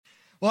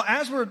Well,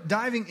 as we're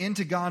diving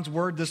into God's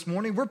Word this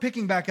morning, we're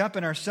picking back up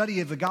in our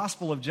study of the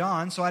Gospel of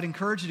John, so I'd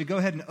encourage you to go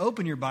ahead and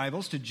open your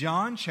Bibles to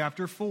John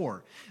chapter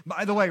 4.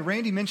 By the way,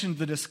 Randy mentioned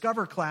the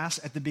Discover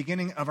class at the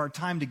beginning of our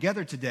time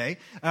together today.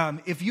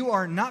 If you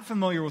are not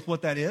familiar with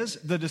what that is,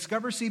 the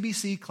Discover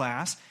CBC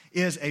class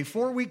is a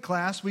 4-week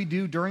class we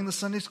do during the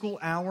Sunday school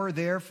hour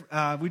there.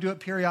 We do it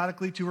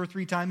periodically 2 or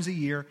 3 times a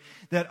year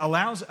that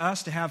allows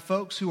us to have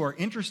folks who are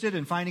interested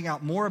in finding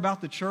out more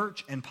about the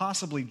church and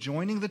possibly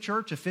joining the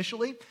church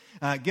officially.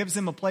 Gives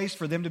them a place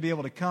for them to be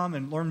able to come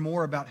and learn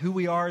more about who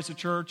we are as a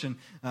church and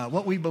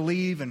what we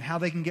believe and how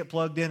they can get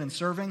plugged in and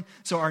serving.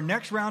 So our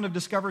next round of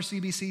Discover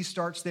CBC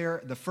starts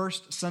there the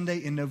first Sunday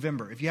in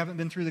November. If you haven't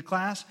been through the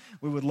class,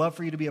 we would love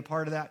for you to be a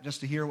part of that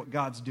just to hear what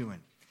God's doing.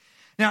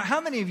 Now,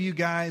 how many of you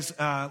guys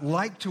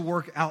like to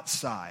work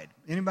outside?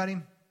 Anybody?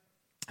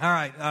 All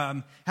right.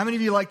 How many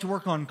of you like to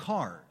work on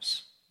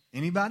cars?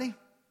 Anybody?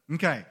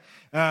 Okay.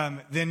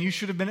 Then you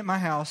should have been at my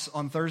house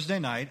on Thursday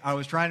night. I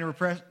was trying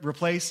to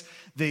replace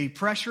the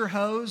pressure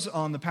hose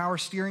on the power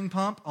steering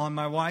pump on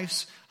my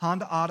wife's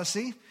Honda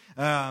Odyssey.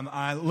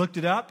 I looked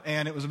it up,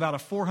 and it was about a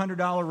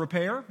 $400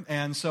 repair.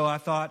 And so I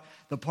thought,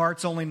 the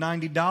part's only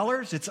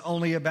 $90. It's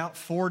only about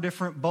 4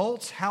 different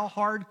bolts. How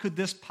hard could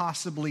this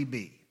possibly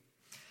be?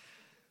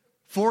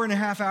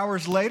 4.5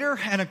 hours later,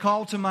 and a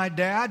call to my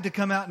dad to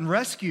come out and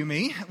rescue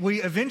me.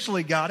 We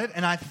eventually got it,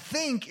 and I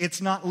think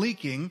it's not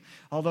leaking,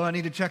 although I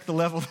need to check the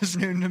level this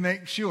noon to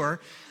make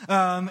sure.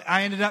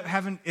 I ended up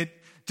having it.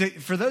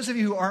 For those of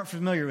you who aren't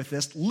familiar with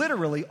this,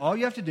 literally all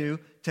you have to do,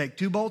 take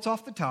 2 bolts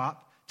off the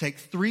top, take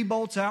 3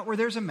 bolts out where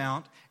there's a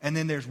mount, and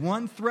then there's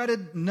 1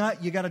 threaded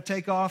nut you got to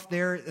take off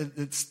there.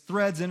 It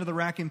threads into the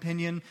rack and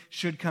pinion,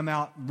 should come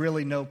out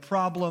really no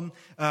problem.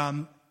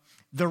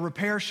 The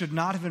repair should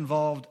not have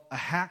involved a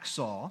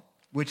hacksaw,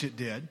 which it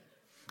did,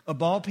 a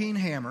ball-peen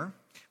hammer,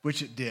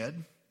 which it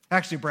did.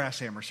 Actually, a brass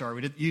hammer, sorry.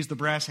 We didn't use the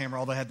brass hammer,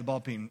 although I had the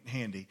ball-peen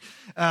handy.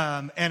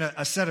 And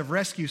a set of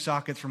rescue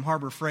sockets from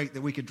Harbor Freight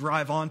that we could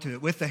drive onto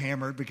it with the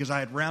hammer because I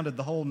had rounded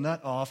the whole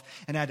nut off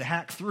and had to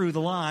hack through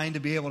the line to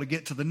be able to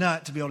get to the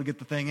nut to be able to get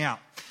the thing out.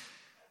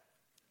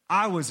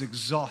 I was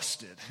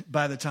exhausted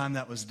by the time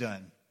that was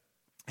done.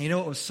 And you know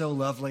what was so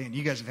lovely? And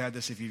you guys have had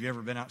this if you've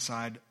ever been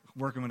outside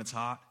working when it's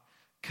hot.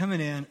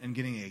 Coming in and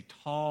getting a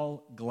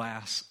tall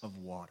glass of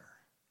water.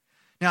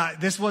 Now,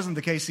 this wasn't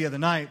the case the other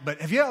night, but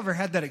have you ever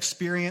had that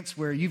experience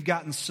where you've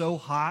gotten so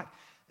hot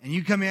and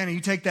you come in and you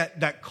take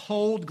that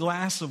cold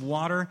glass of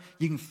water,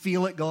 you can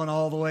feel it going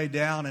all the way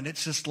down, and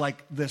it's just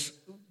like this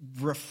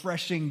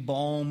refreshing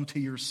balm to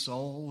your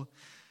soul?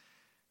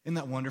 Isn't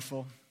that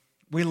wonderful?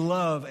 We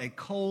love a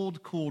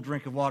cold, cool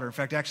drink of water. In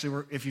fact,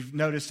 actually, if you've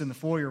noticed in the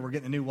foyer, we're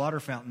getting a new water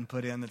fountain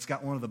put in that's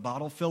got one of the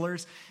bottle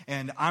fillers.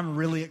 And I'm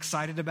really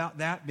excited about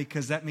that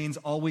because that means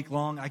all week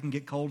long I can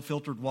get cold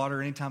filtered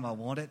water anytime I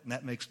want it. And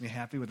that makes me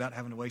happy without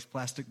having to waste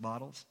plastic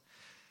bottles.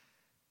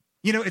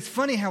 You know, it's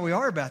funny how we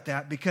are about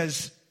that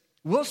because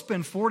we'll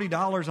spend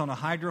 $40 on a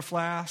Hydro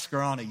Flask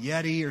or on a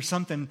Yeti or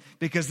something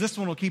because this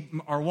one will keep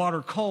our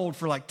water cold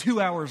for like 2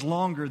 hours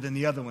longer than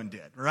the other one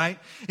did, right?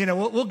 You know,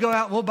 we'll go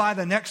out, we'll buy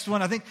the next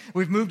one. I think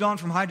we've moved on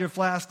from Hydro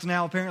Flasks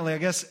now. Apparently, I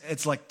guess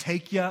it's like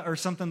Take Ya or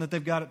something that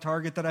they've got at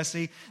Target that I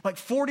see. Like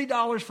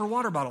 $40 for a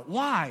water bottle.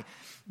 Why?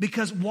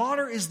 Because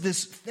water is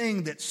this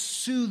thing that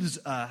soothes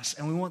us,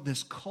 and we want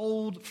this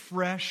cold,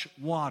 fresh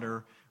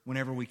water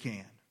whenever we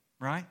can,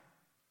 right?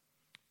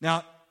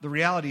 Now, the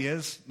reality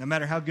is, no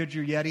matter how good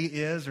your Yeti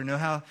is, or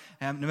no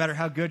matter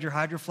how good your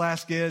Hydro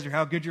Flask is, or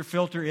how good your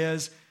filter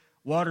is,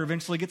 water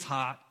eventually gets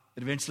hot,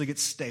 it eventually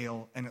gets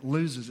stale, and it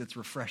loses its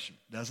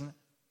refreshment, doesn't it?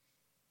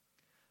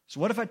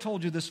 So what if I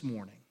told you this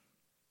morning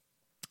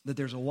that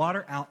there's a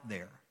water out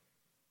there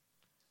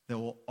that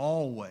will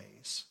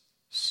always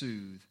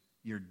soothe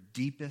your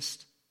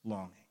deepest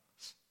longings?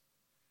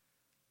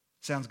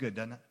 Sounds good,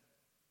 doesn't it?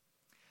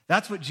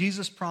 That's what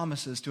Jesus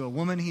promises to a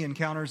woman he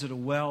encounters at a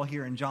well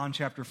here in John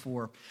chapter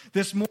 4.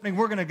 This morning,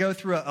 we're going to go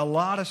through a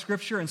lot of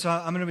scripture, and so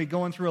I'm going to be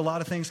going through a lot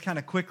of things kind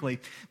of quickly.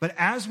 But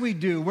as we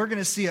do, we're going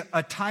to see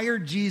a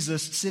tired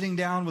Jesus sitting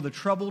down with a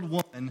troubled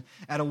woman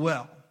at a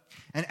well.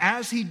 And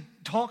as he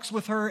talks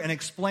with her and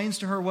explains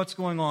to her what's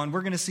going on,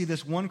 we're going to see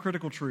this one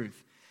critical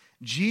truth.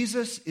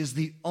 Jesus is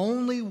the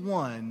only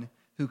one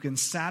who can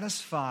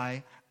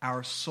satisfy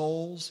our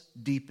soul's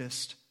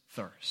deepest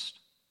thirst.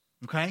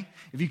 Okay?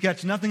 If you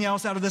catch nothing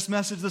else out of this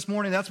message this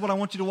morning, that's what I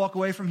want you to walk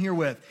away from here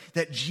with.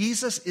 That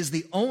Jesus is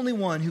the only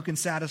one who can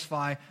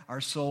satisfy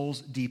our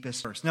soul's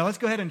deepest thirst. Now let's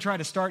go ahead and try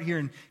to start here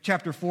in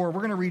chapter 4.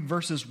 We're going to read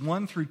verses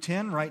 1 through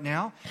 10 right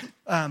now.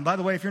 By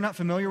the way, if you're not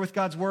familiar with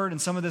God's word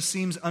and some of this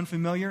seems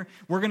unfamiliar,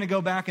 we're going to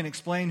go back and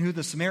explain who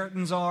the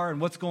Samaritans are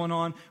and what's going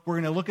on. We're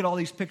going to look at all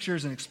these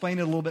pictures and explain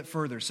it a little bit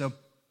further. So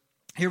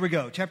here we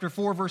go. Chapter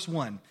 4, verse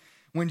 1.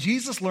 When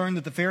Jesus learned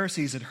that the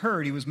Pharisees had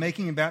heard he was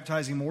making and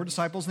baptizing more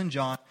disciples than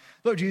John,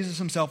 though Jesus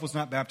himself was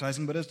not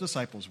baptizing, but his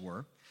disciples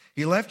were,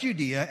 he left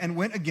Judea and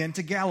went again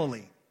to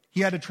Galilee.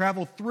 He had to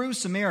travel through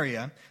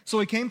Samaria, so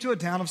he came to a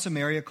town of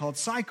Samaria called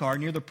Sychar,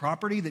 near the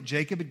property that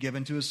Jacob had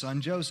given to his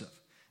son Joseph.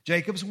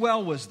 Jacob's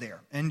well was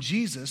there, and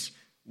Jesus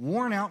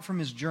worn out from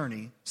his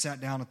journey, sat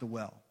down at the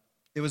well.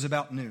 It was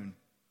about noon.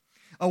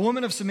 A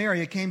woman of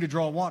Samaria came to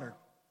draw water.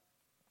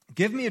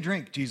 "Give me a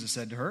drink," Jesus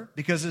said to her,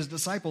 because his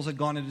disciples had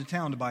gone into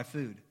town to buy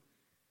food.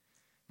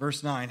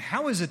 Verse 9,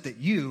 "How is it that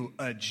you,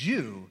 a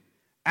Jew,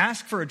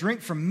 ask for a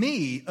drink from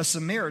me, a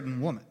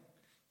Samaritan woman?"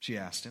 She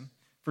asked him,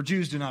 for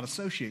Jews do not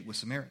associate with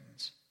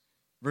Samaritans.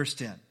 Verse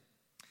 10,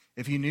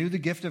 "If you knew the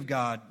gift of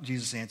God,"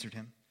 Jesus answered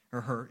him,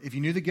 or her, "if you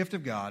knew the gift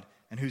of God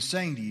and who's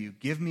saying to you,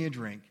 'Give me a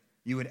drink,'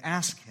 you would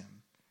ask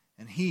him,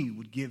 and he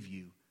would give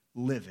you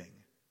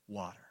living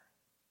water."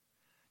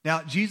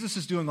 Now, Jesus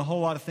is doing a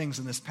whole lot of things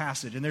in this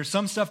passage, and there's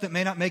some stuff that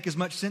may not make as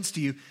much sense to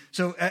you.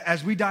 So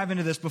as we dive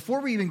into this,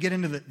 before we even get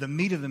into the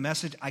meat of the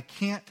message, I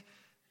can't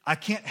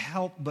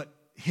help but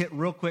hit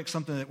real quick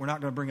something that we're not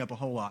going to bring up a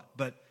whole lot.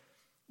 But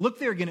look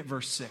there again at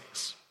verse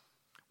 6.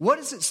 What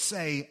does it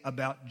say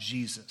about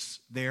Jesus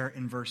there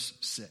in verse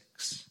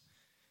 6?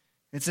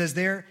 It says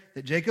there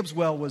that Jacob's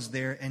well was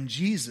there, and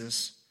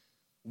Jesus,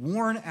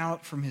 worn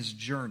out from his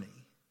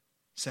journey,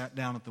 sat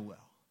down at the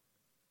well.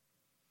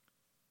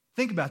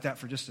 Think about that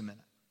for just a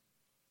minute.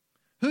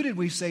 Who did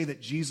we say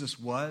that Jesus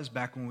was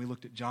back when we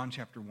looked at John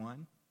chapter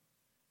 1?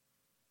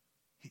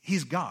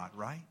 He's God,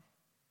 right?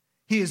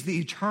 He is the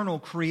eternal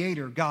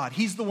creator God.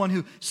 He's the one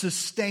who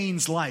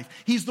sustains life.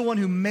 He's the one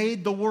who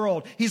made the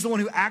world. He's the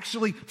one who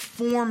actually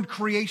formed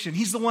creation.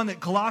 He's the one that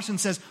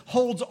Colossians says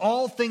holds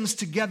all things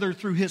together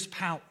through his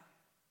power.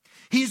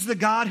 He's the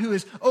God who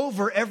is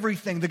over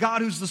everything, the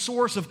God who's the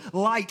source of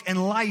light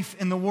and life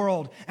in the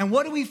world. And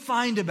what do we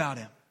find about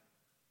him?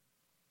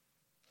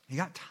 He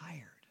got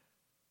tired.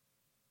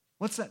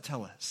 What's that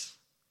tell us?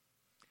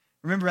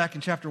 Remember back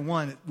in chapter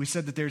 1, we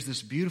said that there's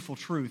this beautiful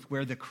truth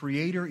where the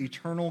creator,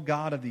 eternal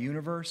God of the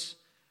universe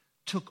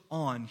took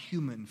on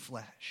human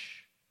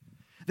flesh.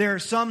 There are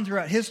some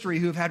throughout history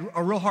who have had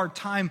a real hard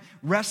time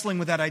wrestling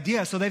with that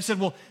idea. So they've said,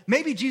 well,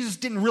 maybe Jesus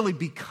didn't really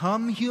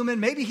become human.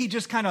 Maybe he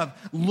just kind of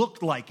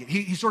looked like it.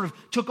 He sort of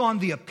took on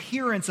the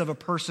appearance of a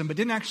person, but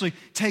didn't actually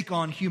take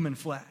on human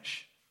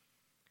flesh.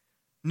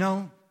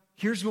 No.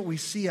 Here's what we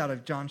see out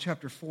of John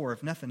chapter 4,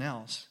 if nothing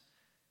else.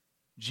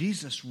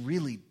 Jesus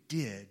really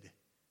did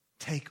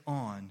take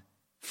on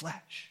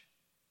flesh.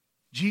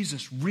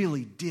 Jesus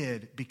really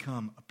did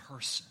become a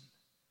person.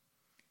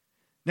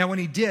 Now, when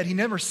he did, he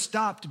never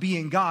stopped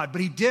being God,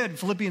 but he did.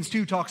 Philippians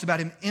 2 talks about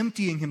him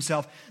emptying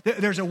himself.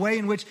 There's a way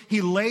in which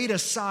he laid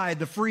aside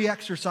the free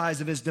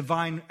exercise of his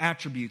divine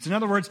attributes. In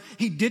other words,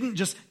 he didn't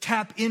just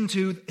tap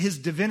into his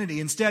divinity.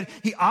 Instead,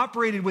 he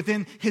operated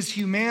within his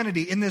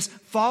humanity in this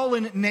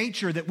fallen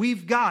nature that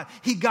we've got.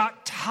 He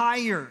got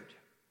tired.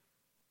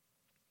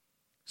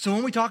 So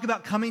when we talk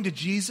about coming to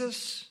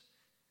Jesus,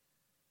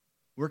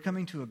 we're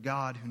coming to a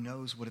God who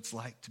knows what it's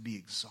like to be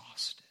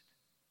exhausted.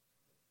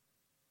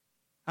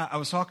 I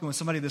was talking with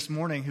somebody this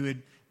morning who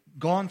had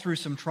gone through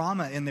some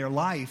trauma in their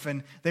life,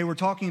 and they were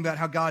talking about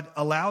how God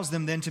allows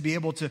them then to be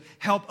able to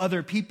help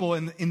other people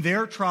in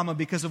their trauma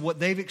because of what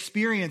they've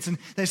experienced. And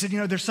they said,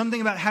 there's something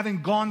about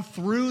having gone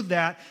through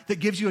that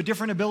gives you a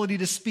different ability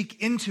to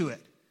speak into it.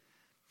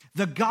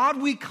 The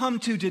God we come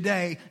to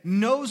today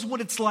knows what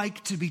it's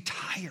like to be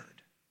tired.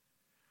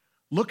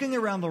 Looking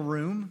around the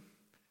room,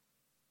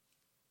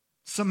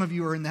 some of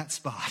you are in that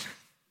spot.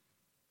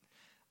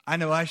 I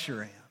know I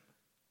sure am.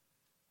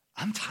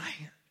 I'm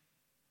tired.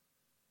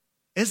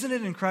 Isn't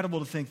it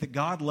incredible to think that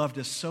God loved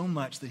us so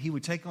much that he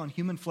would take on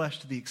human flesh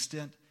to the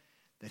extent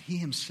that he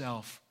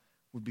himself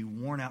would be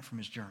worn out from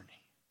his journey?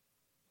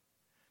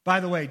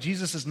 By the way,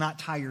 Jesus is not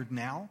tired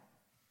now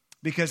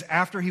because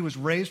after he was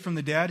raised from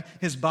the dead,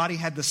 his body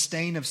had the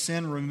stain of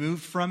sin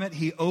removed from it.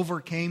 He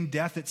overcame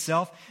death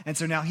itself. And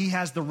so now he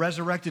has the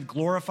resurrected,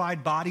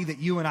 glorified body that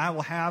you and I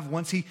will have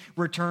once he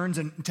returns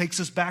and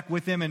takes us back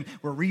with him, and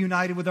we're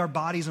reunited with our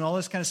bodies and all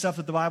this kind of stuff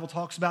that the Bible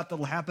talks about that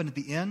will happen at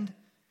the end.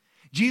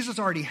 Jesus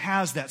already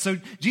has that. So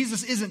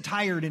Jesus isn't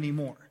tired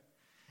anymore.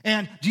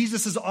 And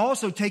Jesus has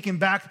also taken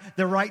back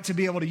the right to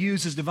be able to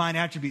use his divine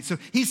attributes. So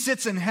he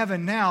sits in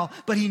heaven now,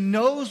 but he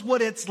knows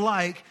what it's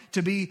like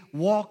to be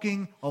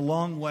walking a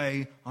long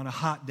way on a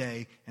hot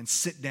day and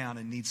sit down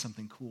and need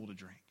something cool to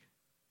drink.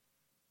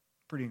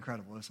 Pretty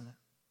incredible, isn't it?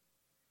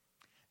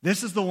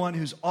 This is the one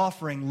who's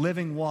offering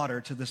living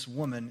water to this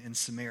woman in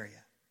Samaria.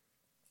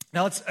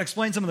 Now let's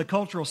explain some of the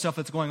cultural stuff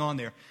that's going on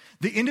there.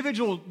 The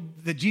individual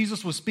that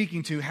Jesus was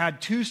speaking to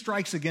had 2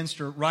 strikes against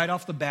her right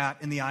off the bat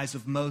in the eyes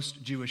of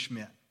most Jewish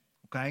men.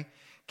 Okay?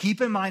 Keep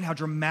in mind how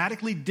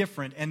dramatically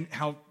different and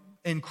how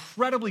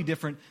incredibly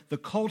different the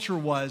culture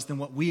was than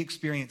what we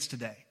experience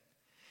today.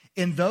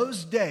 In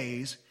those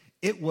days,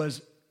 it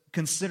was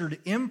considered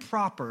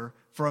improper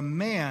for a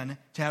man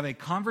to have a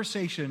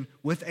conversation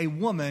with a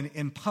woman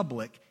in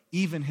public,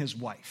 even his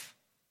wife.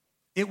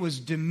 It was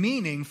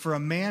demeaning for a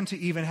man to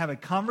even have a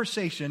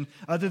conversation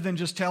other than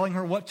just telling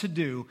her what to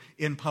do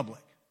in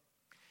public.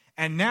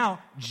 And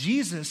now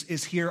Jesus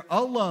is here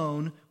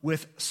alone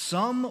with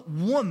some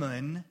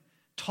woman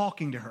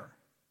talking to her.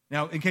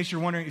 Now, in case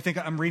you're wondering, you think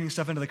I'm reading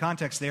stuff into the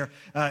context there,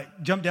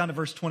 jump down to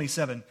verse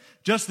 27.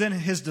 Just then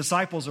his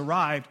disciples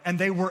arrived, and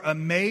they were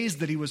amazed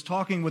that he was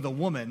talking with a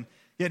woman.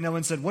 Yet no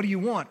one said, what do you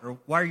want? Or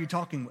why are you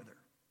talking with her?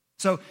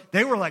 So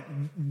they were like,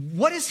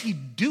 what is he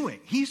doing?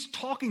 He's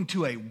talking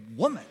to a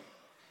woman.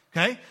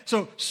 Okay?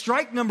 So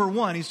strike number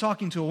one, he's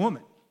talking to a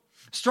woman.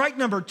 Strike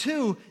number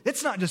two,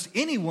 it's not just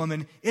any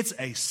woman, it's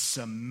a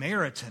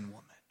Samaritan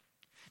woman.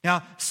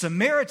 Now,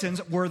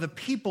 Samaritans were the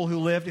people who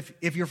lived,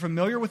 if you're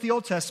familiar with the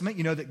Old Testament,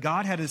 you know that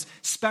God had his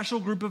special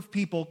group of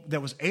people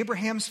that was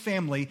Abraham's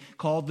family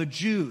called the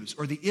Jews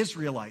or the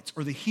Israelites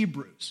or the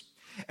Hebrews.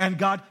 And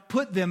God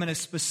put them in a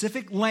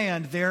specific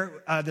land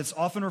there that's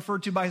often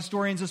referred to by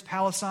historians as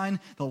Palestine,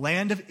 the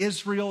land of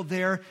Israel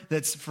there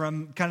that's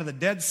from kind of the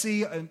Dead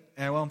Sea,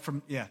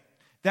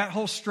 that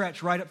whole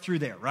stretch right up through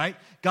there, right?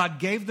 God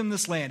gave them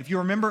this land. If you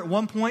remember at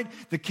one point,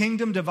 the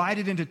kingdom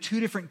divided into two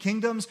different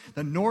kingdoms,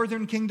 the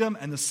northern kingdom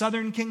and the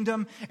southern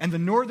kingdom. And the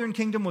northern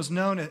kingdom was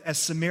known as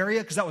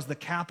Samaria because that was the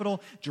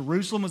capital.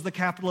 Jerusalem was the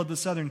capital of the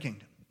southern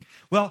kingdom.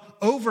 Well,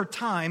 over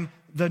time,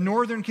 the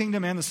northern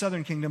kingdom and the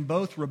southern kingdom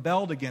both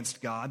rebelled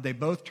against God. They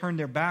both turned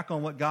their back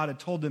on what God had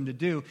told them to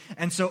do.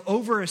 And so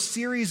over a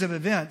series of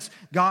events,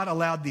 God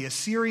allowed the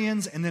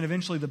Assyrians and then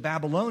eventually the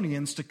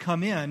Babylonians to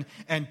come in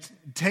and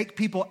take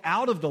people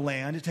out of the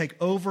land, to take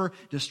over,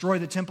 destroy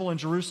the temple in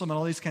Jerusalem and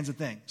all these kinds of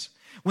things.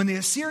 When the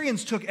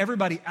Assyrians took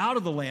everybody out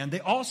of the land, they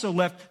also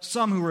left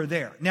some who were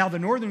there. Now, the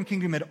northern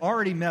kingdom had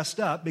already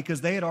messed up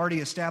because they had already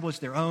established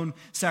their own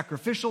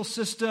sacrificial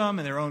system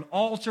and their own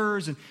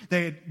altars, and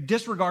they had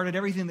disregarded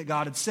everything that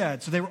God had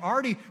said. So they were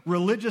already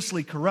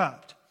religiously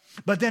corrupt.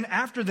 But then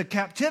after the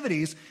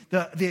captivities,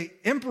 the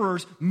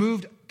emperors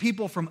moved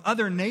people from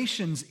other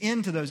nations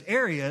into those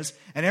areas,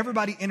 and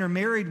everybody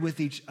intermarried with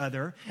each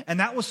other, and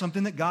that was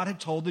something that God had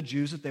told the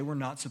Jews that they were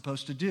not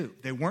supposed to do.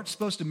 They weren't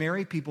supposed to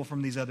marry people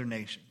from these other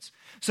nations.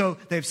 So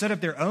they've set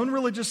up their own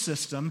religious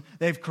system.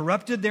 They've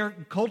corrupted their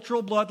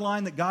cultural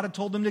bloodline that God had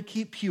told them to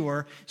keep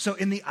pure. So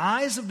in the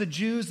eyes of the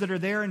Jews that are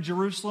there in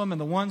Jerusalem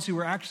and the ones who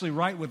were actually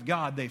right with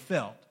God, they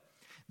felt.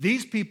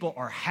 These people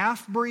are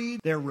half-breed.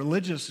 They're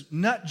religious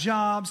nut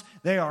jobs.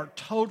 They are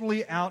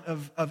totally out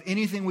of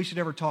anything we should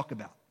ever talk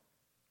about.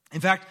 In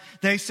fact,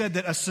 they said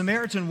that a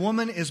Samaritan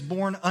woman is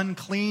born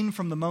unclean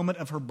from the moment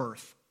of her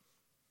birth.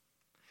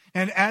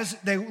 And as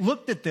they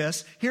looked at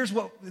this, here's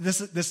what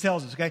this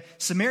tells us, okay?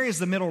 Samaria is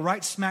the middle,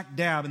 right smack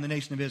dab in the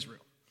nation of Israel.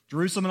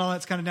 Jerusalem and all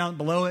that's kind of down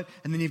below it,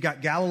 and then you've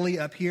got Galilee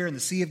up here in the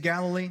Sea of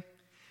Galilee.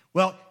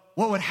 Well,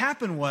 what would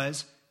happen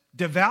was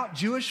devout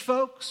Jewish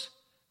folks,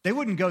 they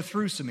wouldn't go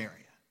through Samaria.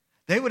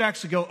 They would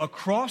actually go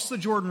across the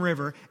Jordan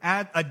River,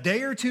 add a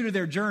day or two to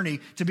their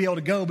journey to be able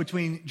to go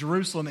between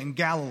Jerusalem and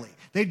Galilee.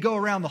 They'd go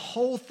around the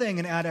whole thing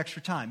and add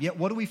extra time. Yet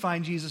what do we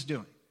find Jesus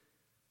doing?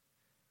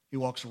 He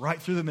walks right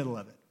through the middle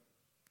of it.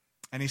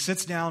 And he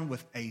sits down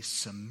with a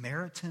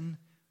Samaritan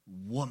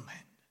woman.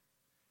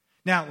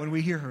 Now, when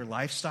we hear her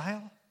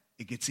lifestyle,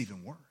 it gets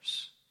even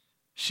worse.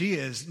 She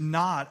is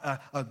not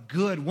a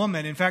good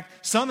woman. In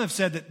fact, some have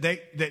said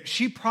that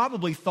she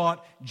probably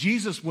thought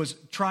Jesus was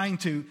trying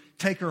to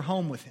take her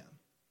home with him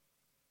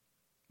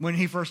when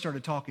he first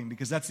started talking,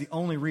 because that's the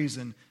only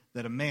reason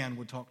that a man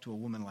would talk to a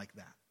woman like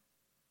that.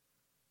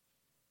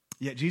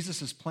 Yet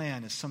Jesus'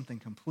 plan is something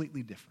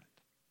completely different.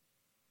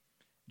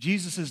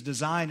 Jesus'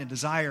 design and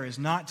desire is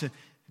not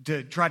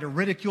to try to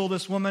ridicule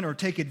this woman or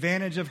take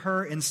advantage of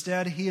her.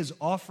 Instead, he is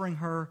offering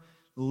her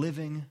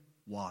living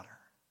water.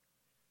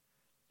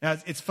 Now,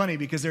 it's funny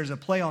because there's a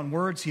play on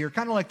words here,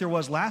 kind of like there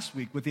was last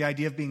week with the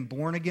idea of being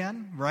born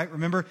again, right?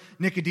 Remember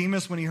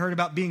Nicodemus, when he heard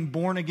about being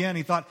born again,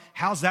 he thought,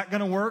 how's that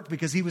going to work?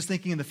 Because he was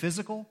thinking in the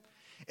physical.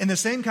 In the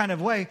same kind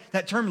of way,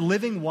 that term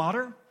living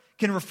water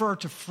can refer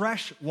to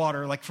fresh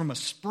water, like from a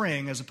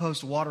spring, as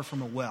opposed to water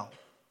from a well.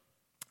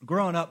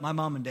 Growing up, my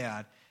mom and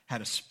dad had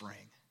a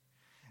spring.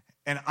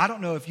 And I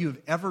don't know if you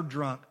have ever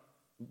drunk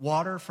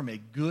water from a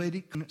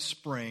good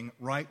spring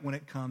right when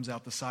it comes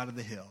out the side of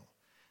the hill,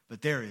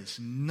 but there is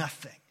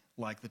nothing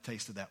like the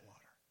taste of that water.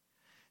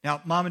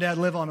 Now, mom and dad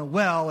live on a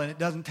well, and it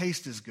doesn't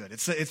taste as good.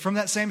 It's from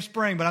that same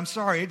spring, but I'm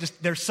sorry,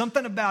 there's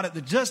something about it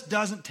that just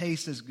doesn't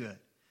taste as good.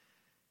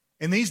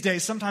 In these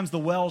days, sometimes the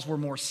wells were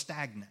more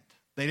stagnant.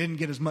 They didn't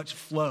get as much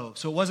flow,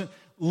 so it wasn't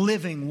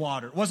living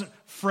water. It wasn't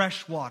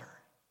fresh water.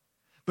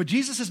 But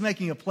Jesus is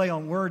making a play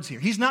on words here.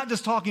 He's not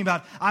just talking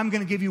about, I'm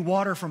going to give you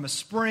water from a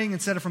spring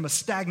instead of from a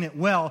stagnant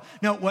well.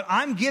 No, what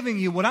I'm giving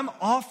you, what I'm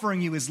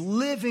offering you is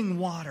living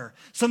water,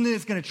 something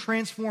that's going to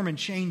transform and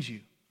change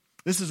you.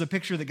 This is a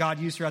picture that God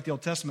used throughout the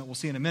Old Testament. We'll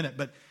see in a minute.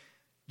 But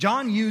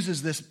John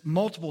uses this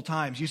multiple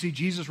times. You see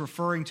Jesus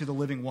referring to the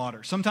living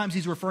water. Sometimes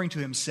he's referring to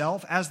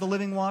himself as the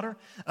living water.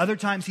 Other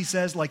times he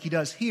says, like he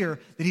does here,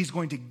 that he's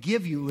going to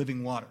give you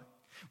living water.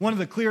 One of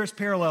the clearest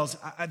parallels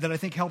that I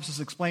think helps us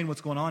explain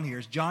what's going on here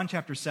is John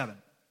chapter 7.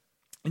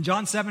 In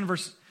John 7,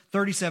 verse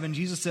 37,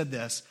 Jesus said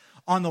this,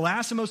 on the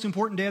last and most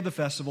important day of the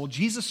festival,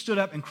 Jesus stood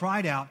up and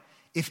cried out,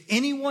 if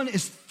anyone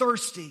is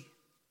thirsty,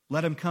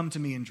 let him come to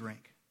me and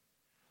drink.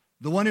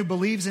 The one who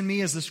believes in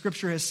me, as the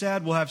scripture has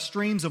said, will have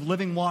streams of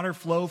living water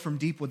flow from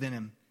deep within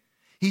him.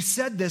 He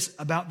said this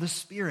about the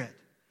Spirit.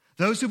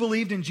 Those who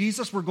believed in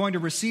Jesus were going to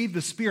receive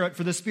the Spirit,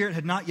 for the Spirit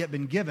had not yet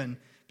been given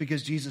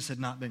because Jesus had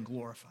not been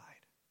glorified.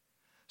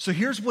 So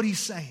here's what he's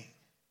saying.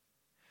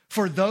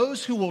 For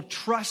those who will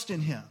trust in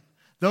him,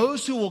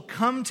 those who will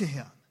come to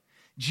him,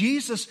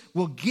 Jesus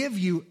will give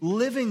you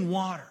living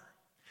water.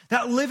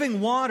 That living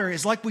water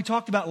is like we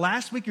talked about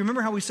last week. You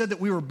remember how we said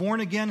that we were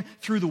born again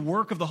through the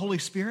work of the Holy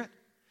Spirit?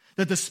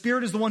 That the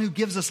Spirit is the one who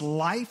gives us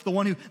life, the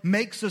one who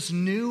makes us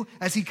new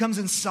as he comes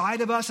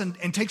inside of us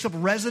and takes up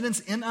residence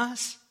in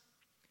us.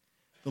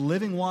 The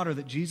living water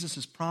that Jesus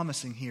is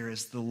promising here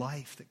is the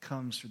life that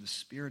comes through the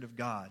Spirit of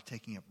God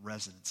taking up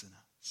residence in us.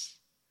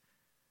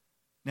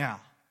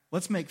 Now,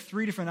 let's make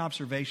 3 different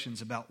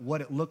observations about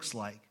what it looks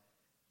like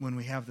when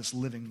we have this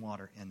living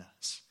water in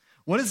us.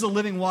 What does the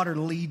living water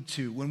lead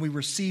to when we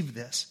receive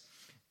this?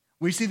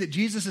 We see that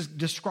Jesus is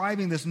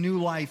describing this new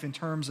life in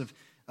terms of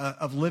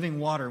living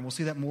water, and we'll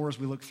see that more as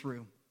we look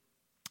through.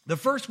 The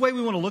first way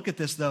we want to look at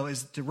this, though,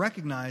 is to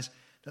recognize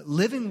that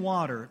living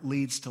water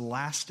leads to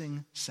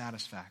lasting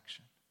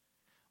satisfaction.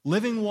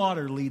 Living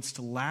water leads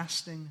to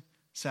lasting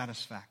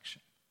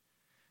satisfaction.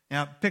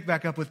 Now, pick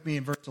back up with me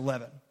in verse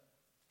 11.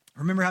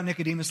 Remember how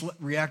Nicodemus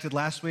reacted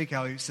last week?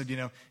 How he said,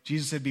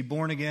 Jesus said, be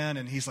born again.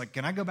 And he's like,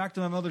 can I go back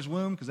to my mother's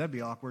womb? Because that'd be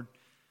awkward.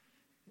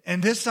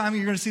 And this time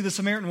you're going to see the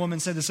Samaritan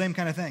woman say the same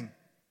kind of thing.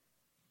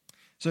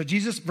 So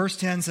Jesus, verse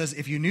 10 says,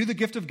 if you knew the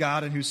gift of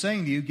God and who's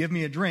saying to you, give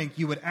me a drink,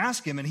 you would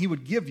ask him and he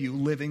would give you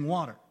living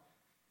water.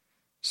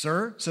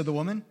 Sir, said the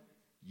woman,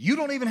 you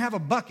don't even have a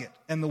bucket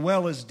and the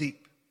well is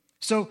deep.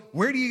 So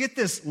where do you get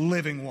this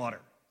living water?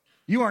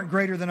 You aren't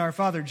greater than our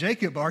father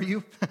Jacob, are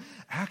you?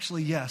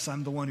 Actually, yes,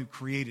 I'm the one who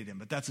created him,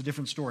 but that's a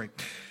different story.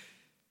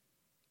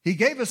 He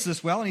gave us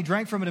this well, and he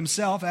drank from it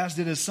himself, as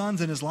did his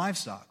sons and his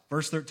livestock.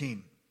 Verse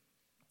 13,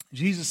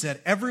 Jesus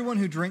said, everyone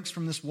who drinks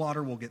from this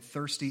water will get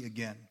thirsty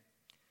again.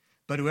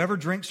 But whoever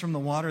drinks from the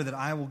water that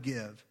I will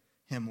give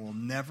him will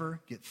never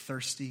get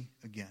thirsty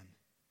again.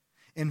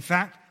 In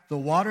fact, the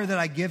water that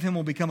I give him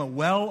will become a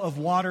well of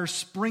water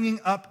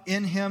springing up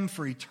in him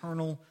for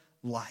eternal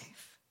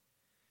life.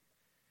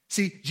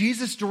 See,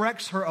 Jesus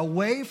directs her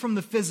away from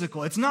the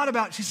physical. It's not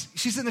about, she's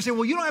sitting there saying,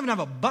 well, you don't even have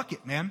a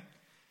bucket, man.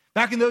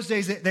 Back in those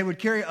days, they would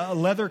carry a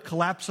leather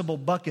collapsible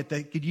bucket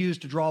they could use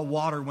to draw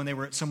water when they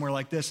were at somewhere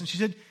like this. And she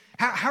said,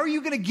 how are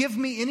you going to give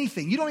me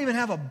anything? You don't even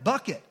have a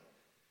bucket.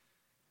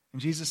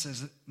 And Jesus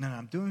says, no,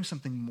 I'm doing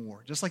something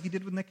more. Just like he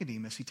did with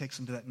Nicodemus, he takes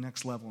him to that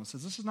next level and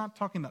says, this is not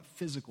talking about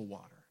physical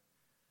water.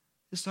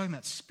 This is talking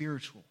about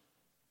spiritual.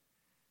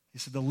 He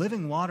said, the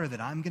living water that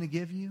I'm going to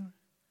give you,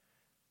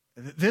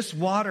 this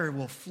water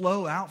will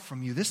flow out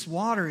from you. This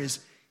water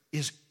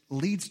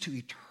leads to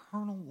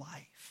eternal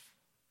life.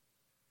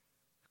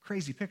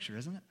 Crazy picture,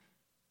 isn't it?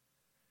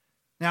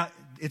 Now,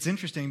 it's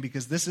interesting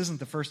because this isn't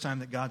the first time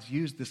that God's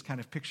used this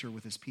kind of picture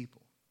with his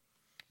people.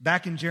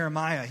 Back in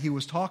Jeremiah, he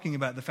was talking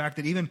about the fact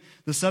that even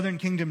the southern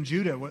kingdom,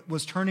 Judah,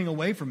 was turning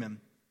away from him.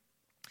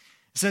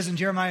 It says in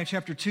Jeremiah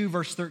chapter 2,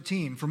 verse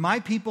 13, for my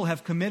people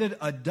have committed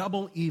a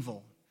double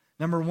evil.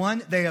 Number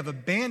 1, they have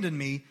abandoned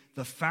me,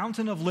 the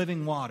fountain of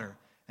living water.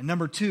 And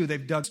number 2,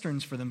 they've dug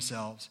cisterns for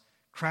themselves,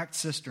 cracked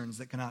cisterns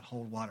that cannot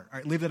hold water. All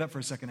right, leave that up for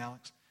a second,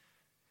 Alex.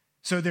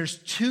 So there's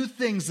 2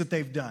 things that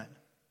they've done.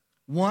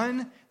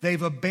 1,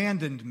 they've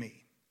abandoned me.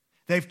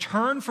 They've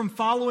turned from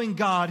following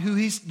God, who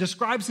he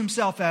describes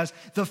himself as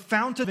the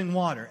fountain of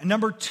water. And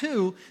number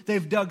 2,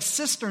 they've dug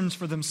cisterns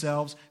for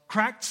themselves,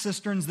 cracked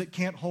cisterns that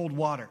can't hold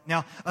water.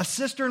 Now, a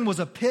cistern was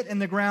a pit in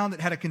the ground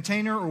that had a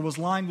container or was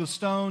lined with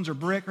stones or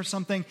brick or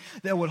something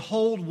that would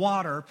hold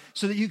water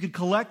so that you could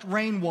collect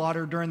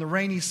rainwater during the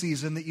rainy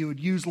season that you would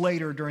use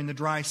later during the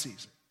dry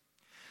season.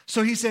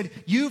 So he said,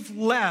 you've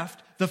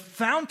left the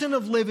fountain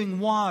of living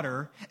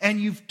water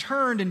and you've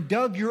turned and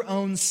dug your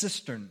own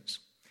cisterns.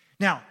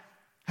 Now,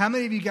 how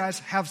many of you guys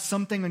have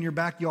something in your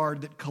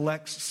backyard that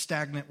collects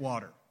stagnant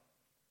water?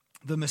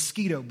 The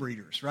mosquito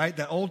breeders, right?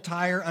 That old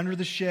tire under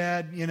the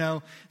shed,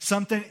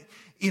 something.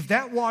 If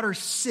that water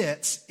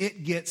sits,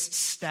 it gets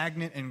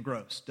stagnant and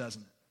gross,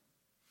 doesn't it?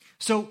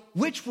 So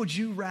which would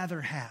you rather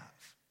have?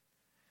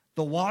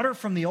 The water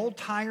from the old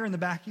tire in the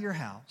back of your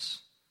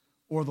house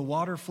or the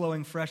water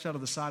flowing fresh out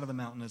of the side of the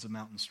mountain as a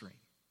mountain stream,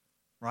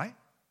 right?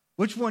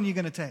 Which one are you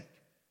going to take?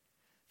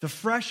 The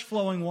fresh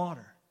flowing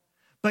water.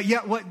 But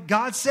yet what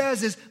God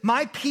says is,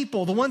 my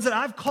people, the ones that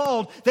I've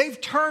called, they've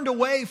turned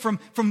away from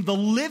the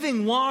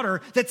living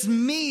water that's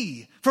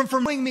me, from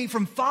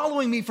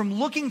following me, from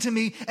looking to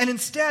me, and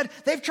instead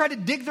they've tried to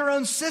dig their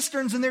own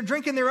cisterns and they're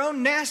drinking their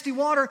own nasty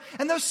water,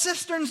 and those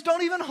cisterns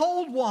don't even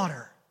hold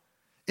water.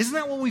 Isn't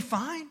that what we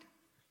find?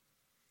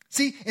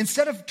 See,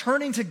 instead of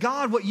turning to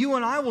God, what you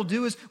and I will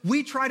do is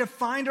we try to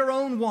find our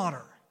own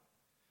water.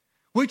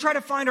 We try to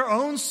find our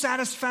own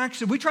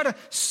satisfaction. We try to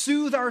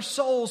soothe our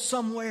souls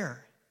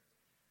somewhere.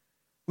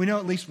 We know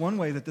at least one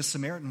way that this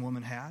Samaritan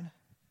woman had.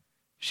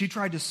 She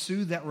tried to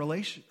soothe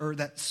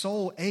that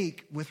soul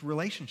ache with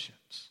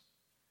relationships.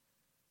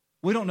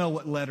 We don't know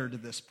what led her to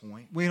this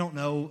point. We don't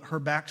know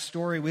her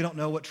backstory. We don't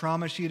know what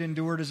trauma she had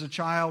endured as a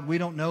child. We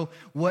don't know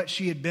what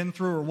she had been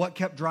through or what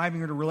kept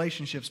driving her to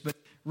relationships. But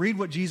read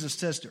what Jesus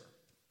says to her.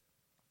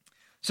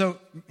 So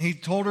he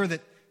told her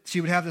that she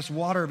would have this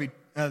water of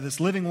this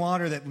living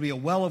water that would be a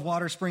well of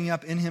water springing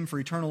up in him for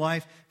eternal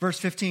life. Verse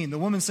 15, the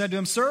woman said to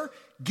him, "Sir,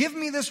 give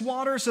me this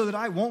water so that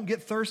I won't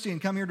get thirsty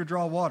and come here to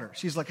draw water."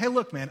 She's like, "Hey,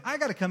 look, man, I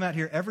got to come out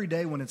here every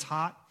day when it's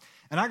hot,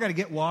 and I got to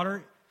get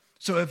water.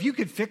 So if you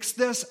could fix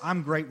this,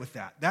 I'm great with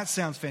that. That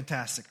sounds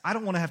fantastic. I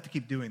don't want to have to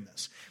keep doing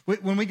this."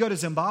 When we go to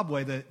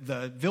Zimbabwe,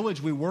 the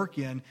village we work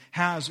in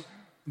has,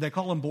 they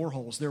call them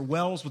boreholes. They're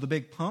wells with a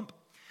big pump.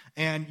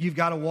 And you've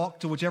got to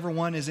walk to whichever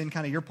one is in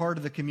kind of your part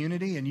of the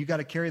community, and you got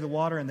to carry the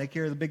water, and they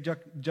carry the big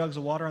jugs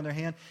of water on their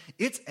hand.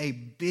 It's a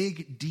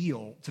big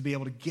deal to be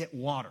able to get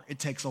water. It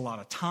takes a lot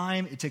of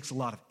time. It takes a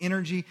lot of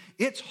energy.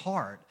 It's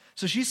hard.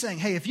 So she's saying,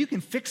 hey, if you can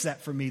fix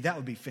that for me, that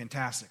would be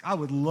fantastic. I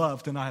would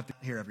love to not have to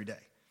be here every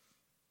day.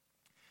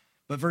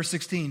 But verse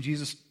 16,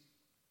 Jesus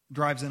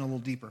drives in a little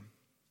deeper.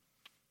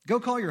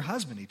 "Go call your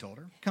husband," he told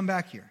her. "Come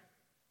back here."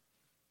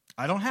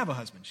 "I don't have a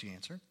husband," she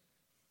answered.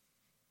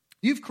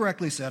 "You've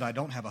correctly said, 'I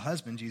don't have a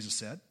husband,'" Jesus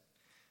said.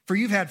 "For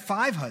you've had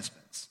 5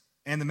 husbands,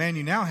 and the man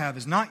you now have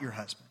is not your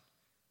husband.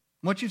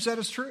 What you've said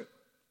is true."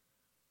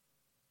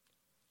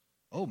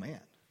 Oh,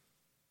 man.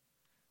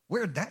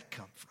 Where'd that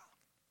come from?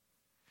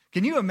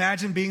 Can you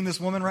imagine being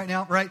this woman right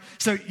now, right?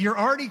 So you're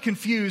already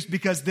confused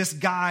because this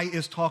guy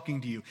is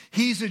talking to you.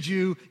 He's a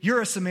Jew. You're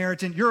a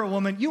Samaritan. You're a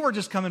woman. You were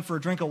just coming for a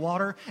drink of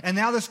water. And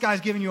now this guy's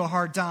giving you a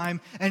hard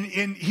time. And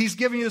he's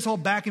giving you this whole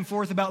back and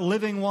forth about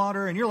living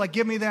water. And you're like,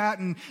 "Give me that."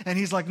 And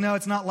he's like, "No,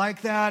 it's not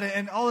like that."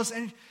 And all this.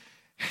 And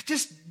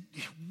just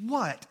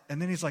what?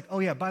 And then he's like, "Oh,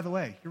 yeah, by the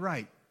way, you're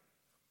right.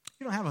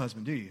 You don't have a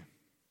husband, do you? You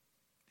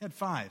had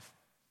 5.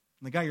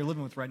 And the guy you're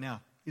living with right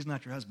now, he's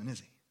not your husband, is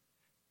he?"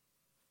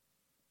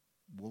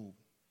 Whoa.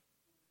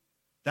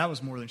 That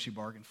was more than she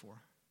bargained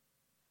for.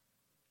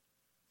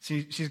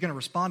 See, she's going to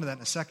respond to that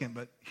in a second,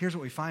 but here's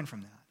what we find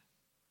from that.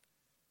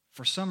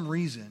 For some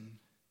reason,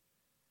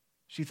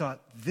 she thought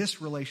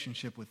this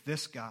relationship with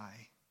this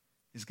guy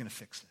is going to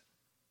fix it.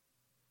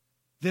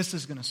 This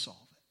is going to solve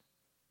it.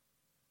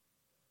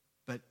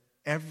 But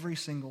every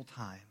single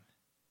time,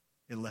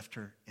 it left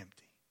her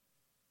empty.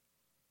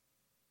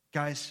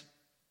 Guys,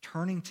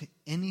 turning to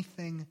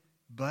anything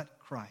but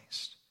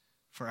Christ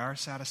for our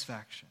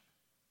satisfaction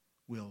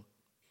will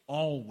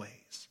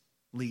always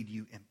lead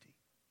you empty.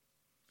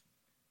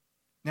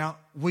 Now,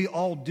 we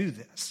all do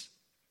this.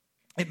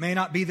 It may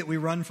not be that we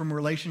run from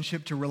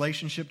relationship to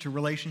relationship to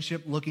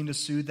relationship looking to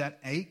soothe that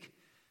ache.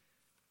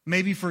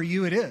 Maybe for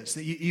you it is,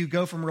 that you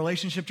go from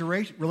relationship to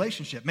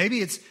relationship.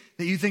 Maybe it's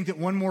that you think that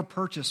one more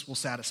purchase will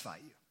satisfy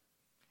you.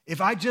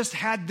 If I just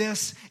had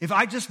this, if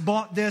I just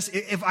bought this,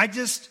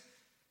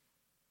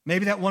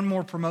 maybe that one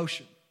more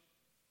promotion.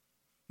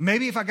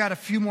 Maybe if I got a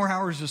few more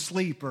hours of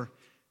sleep, or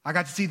I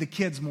got to see the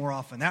kids more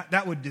often,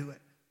 that would do it.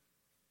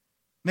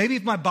 Maybe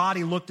if my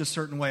body looked a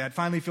certain way, I'd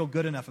finally feel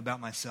good enough about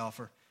myself.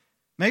 Or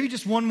maybe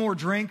just one more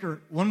drink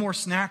or one more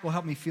snack will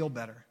help me feel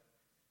better.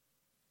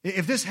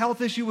 If this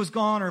health issue was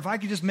gone, or if I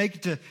could just make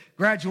it to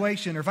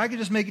graduation, or if I could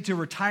just make it to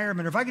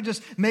retirement, or if I could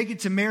just make it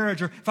to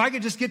marriage, or if I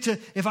could just get to,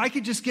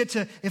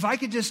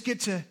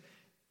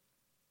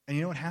 and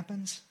you know what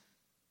happens?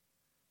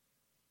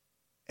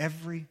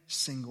 Every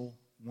single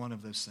one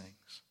of those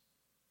things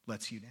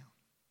lets you down.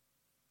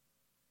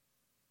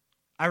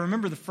 I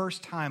remember the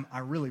first time I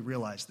really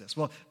realized this.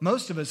 Well,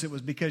 most of us, it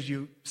was because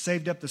you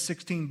saved up the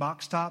 16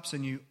 box tops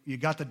and you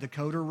got the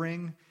decoder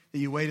ring that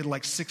you waited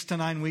like 6 to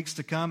 9 weeks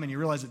to come, and you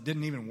realized it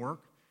didn't even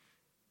work.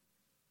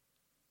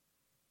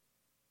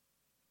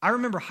 I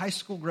remember high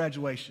school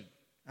graduation.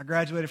 I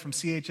graduated from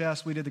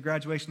CHS. We did the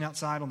graduation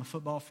outside on the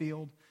football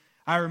field.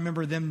 I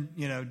remember them,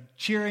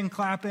 cheering,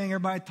 clapping,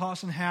 everybody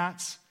tossing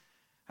hats.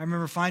 I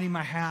remember finding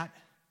my hat.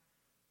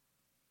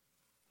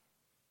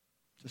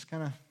 Just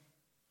kind of,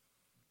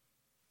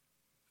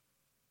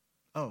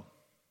 oh,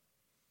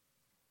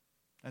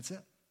 that's it.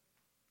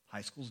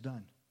 High school's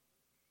done.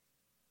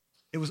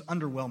 It was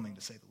underwhelming,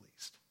 to say the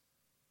least.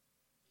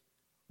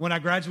 When I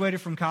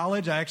graduated from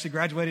college, I actually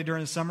graduated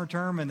during the summer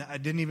term, and I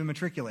didn't even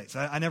matriculate. So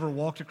I never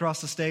walked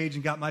across the stage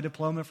and got my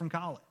diploma from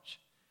college.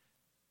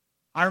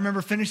 I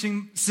remember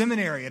finishing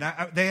seminary,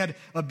 and they had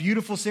a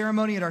beautiful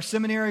ceremony at our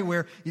seminary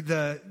where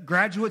the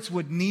graduates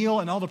would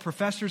kneel and all the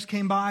professors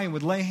came by and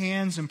would lay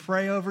hands and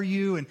pray over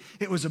you, and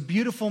it was a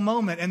beautiful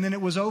moment, and then it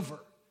was over.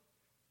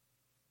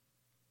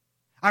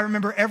 I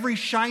remember every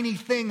shiny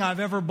thing I've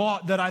ever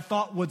bought that I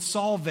thought would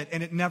solve it,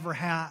 and it never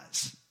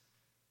has.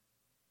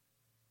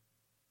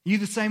 You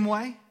the same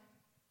way?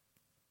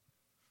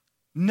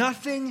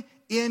 Nothing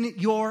in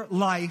your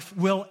life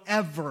will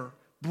ever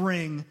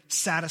bring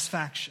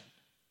satisfaction.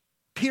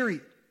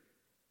 Period.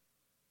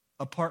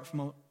 Apart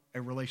from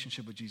a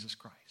relationship with Jesus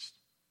Christ.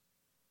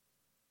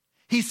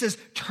 He says,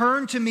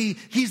 turn to me.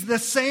 He's the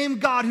same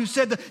God who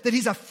said that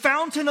he's a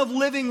fountain of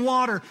living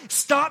water.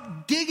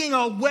 Stop digging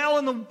a well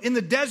in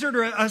the desert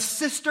or a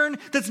cistern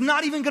that's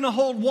not even going to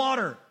hold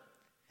water.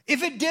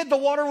 If it did, the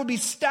water would be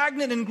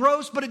stagnant and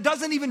gross, but it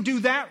doesn't even do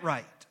that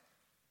right.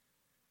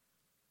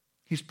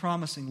 He's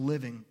promising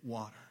living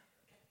water.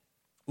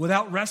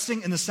 Without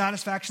resting in the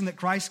satisfaction that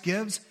Christ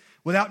gives,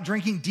 without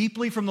drinking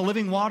deeply from the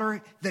living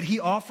water that he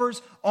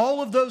offers,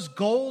 all of those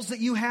goals that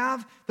you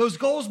have, those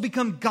goals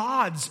become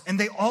gods and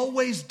they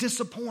always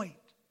disappoint.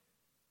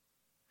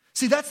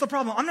 See, that's the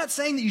problem. I'm not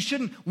saying that you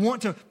shouldn't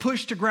want to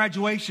push to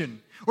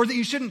graduation, or that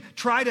you shouldn't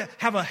try to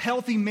have a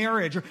healthy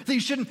marriage, or that you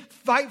shouldn't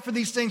fight for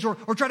these things, or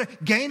try to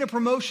gain a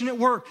promotion at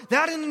work.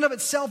 That in and of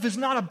itself is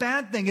not a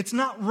bad thing. It's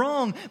not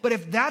wrong. But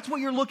if that's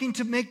what you're looking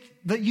to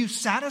make that you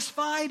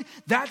satisfied,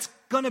 that's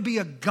going to be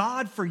a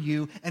God for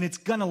you, and it's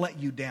going to let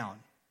you down.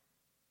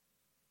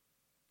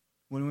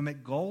 When we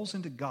make goals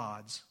into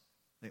gods,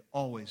 they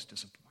always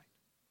disappoint.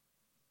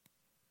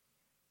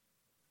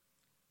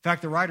 In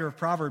fact, the writer of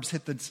Proverbs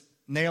hit the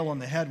nail on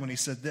the head when he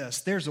said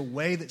this: there's a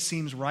way that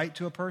seems right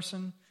to a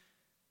person,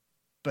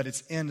 but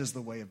its end is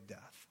the way of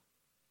death.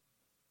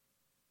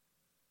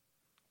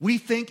 We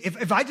think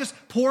if I just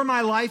pour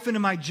my life into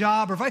my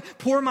job, or if I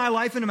pour my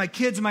life into my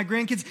kids and my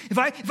grandkids, if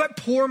I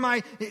pour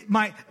my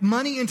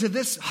money into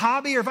this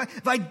hobby, or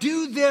if I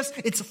do this,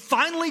 it's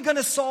finally going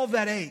to solve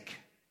that ache.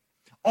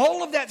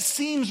 All of that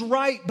seems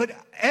right, but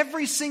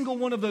every single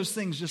one of those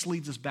things just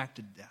leads us back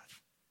to death.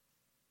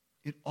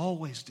 It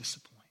always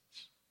disappoints.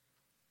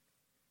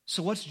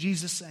 So what's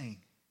Jesus saying?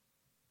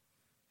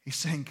 He's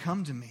saying,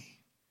 come to me.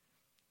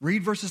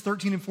 Read verses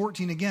 13 and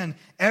 14 again.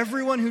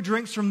 Everyone who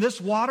drinks from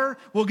this water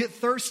will get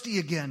thirsty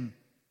again.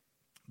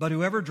 But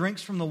whoever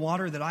drinks from the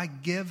water that I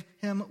give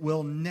him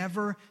will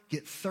never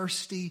get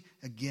thirsty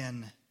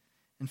again.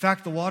 In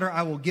fact, the water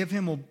I will give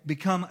him will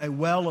become a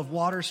well of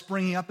water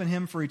springing up in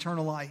him for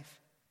eternal life.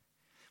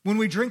 When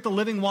we drink the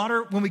living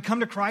water, when we come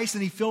to Christ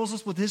and he fills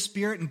us with his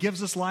Spirit and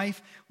gives us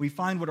life, we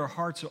find what our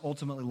hearts are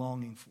ultimately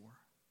longing for.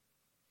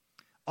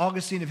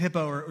 Augustine of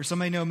Hippo, or some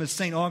may know him as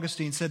St.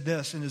 Augustine, said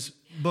this in his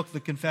book, The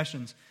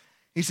Confessions.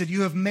 He said,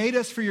 you have made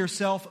us for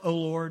yourself, O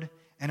Lord,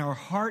 and our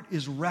heart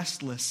is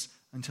restless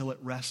until it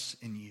rests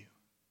in you.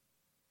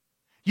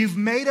 You've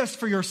made us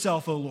for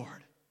yourself, O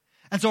Lord.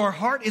 And so our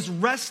heart is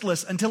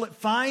restless until it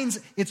finds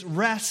its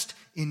rest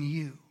in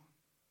you.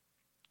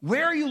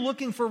 Where are you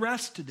looking for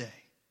rest today?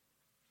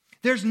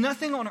 There's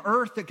nothing on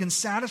earth that can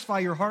satisfy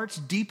your heart's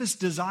deepest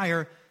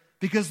desire,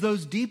 because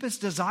those deepest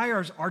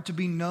desires are to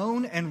be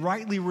known and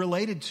rightly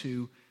related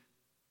to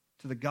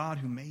the God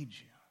who made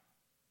you.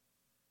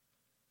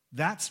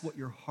 That's what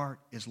your heart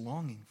is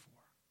longing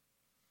for.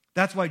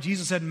 That's why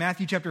Jesus said in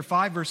Matthew chapter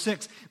 5, verse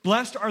 6,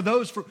 blessed are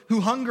those who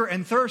hunger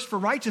and thirst for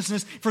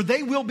righteousness, for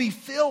they will be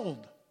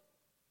filled.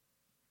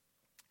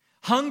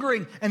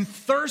 Hungering and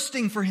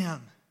thirsting for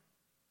him.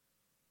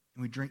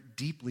 And we drink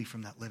deeply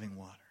from that living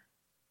water.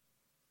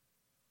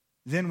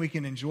 Then we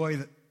can enjoy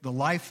the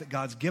life that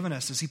God's given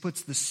us as he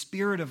puts the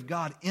Spirit of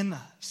God in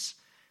us.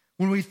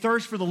 When we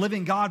thirst for the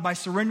living God by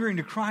surrendering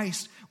to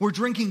Christ, we're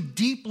drinking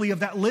deeply of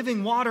that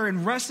living water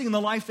and resting in the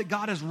life that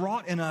God has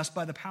wrought in us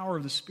by the power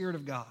of the Spirit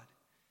of God.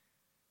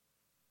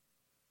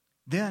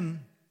 Then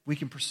we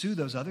can pursue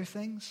those other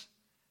things,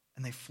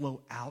 and they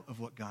flow out of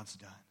what God's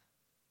done.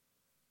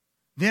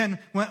 Then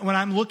when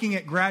I'm looking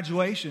at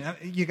graduation,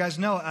 you guys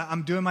know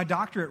I'm doing my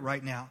doctorate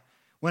right now.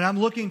 When I'm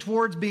looking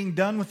towards being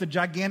done with the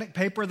gigantic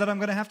paper that I'm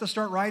going to have to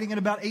start writing in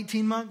about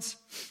 18 months,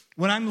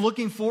 when I'm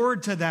looking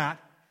forward to that,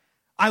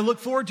 I look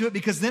forward to it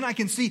because then I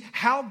can see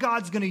how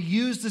God's going to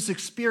use this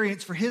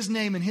experience for his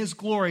name and his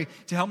glory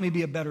to help me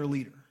be a better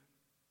leader.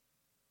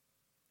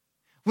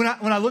 When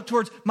I look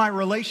towards my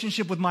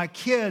relationship with my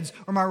kids,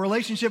 or my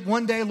relationship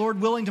one day,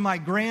 Lord willing, to my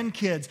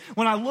grandkids,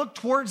 when I look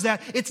towards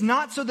that, it's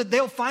not so that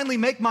they'll finally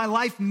make my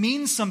life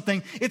mean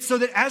something. It's so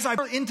that as I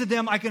pour into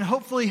them, I can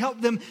hopefully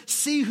help them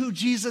see who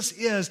Jesus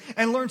is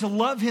and learn to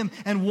love him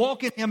and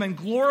walk in him and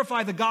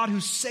glorify the God who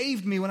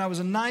saved me when I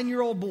was a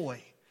 9-year-old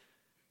boy.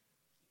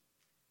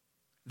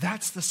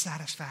 That's the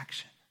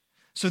satisfaction.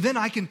 So then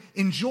I can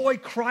enjoy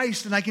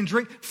Christ and I can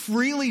drink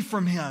freely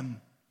from him.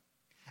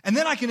 And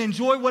then I can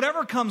enjoy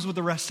whatever comes with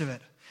the rest of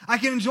it. I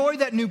can enjoy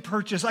that new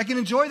purchase. I can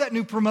enjoy that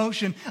new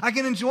promotion. I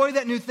can enjoy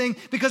that new thing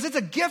because it's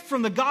a gift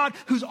from the God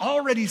who's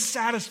already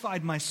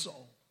satisfied my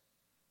soul.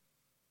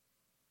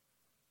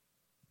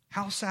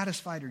 How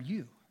satisfied are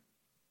you?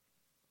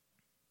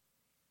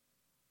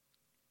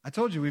 I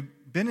told you we've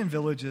been in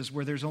villages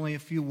where there's only a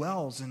few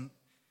wells, and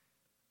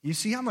you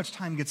see how much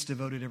time gets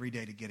devoted every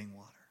day to getting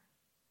water.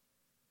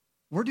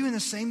 We're doing the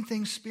same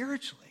thing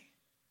spiritually.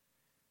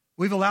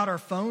 We've allowed our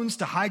phones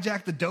to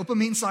hijack the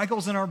dopamine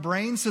cycles in our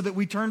brains so that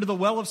we turn to the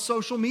well of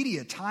social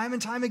media time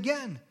and time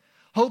again,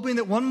 hoping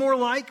that one more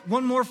like,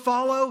 one more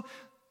follow,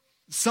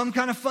 some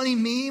kind of funny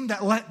meme,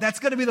 that's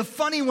going to be the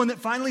funny one that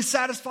finally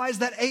satisfies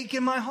that ache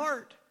in my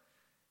heart.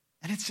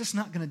 And it's just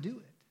not going to do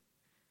it.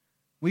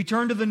 We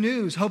turn to the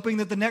news, hoping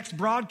that the next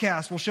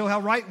broadcast will show how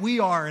right we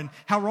are and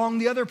how wrong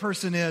the other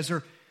person is,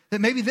 or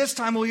that maybe this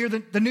time we'll hear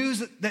the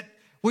news that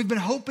we've been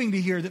hoping to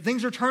hear, that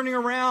things are turning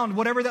around,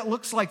 whatever that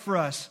looks like for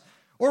us.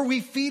 Or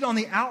we feed on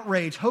the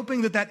outrage,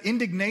 hoping that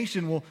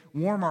indignation will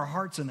warm our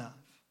hearts enough.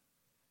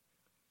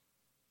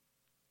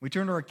 We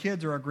turn to our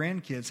kids or our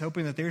grandkids,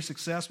 hoping that their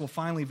success will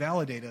finally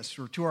validate us,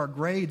 or to our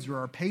grades or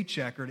our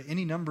paycheck or to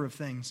any number of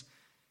things.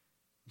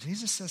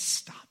 Jesus says,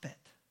 stop it.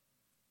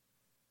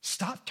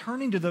 Stop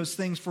turning to those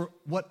things for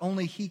what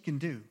only he can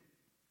do.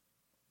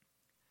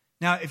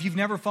 Now, if you've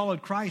never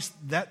followed Christ,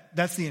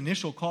 that's the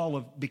initial call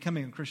of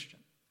becoming a Christian.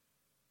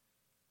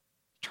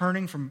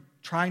 Turning from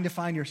trying to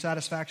find your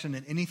satisfaction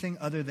in anything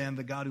other than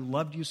the God who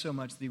loved you so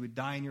much that he would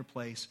die in your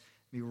place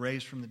and be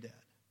raised from the dead.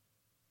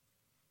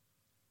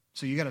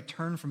 So you got to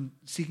turn from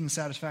seeking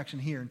satisfaction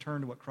here and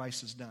turn to what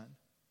Christ has done.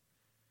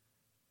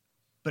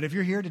 But if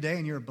you're here today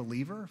and you're a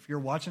believer, if you're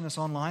watching us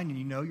online and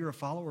you know you're a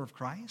follower of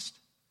Christ,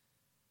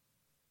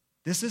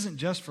 this isn't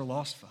just for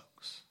lost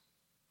folks.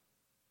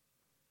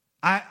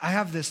 I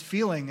have this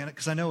feeling,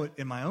 because I know it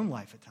in my own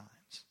life at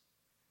times.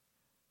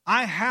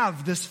 I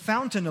have this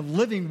fountain of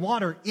living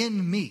water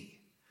in me.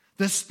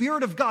 The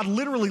Spirit of God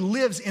literally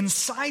lives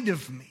inside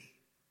of me.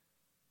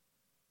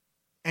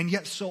 And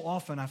yet so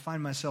often I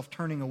find myself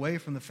turning away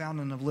from the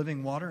fountain of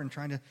living water and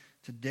trying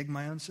to dig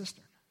my own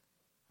cistern,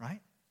 right?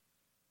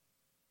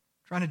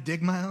 Trying to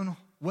dig my own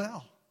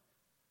well.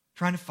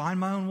 Trying to find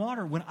my own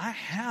water when I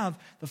have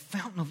the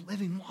fountain of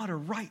living water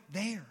right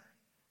there.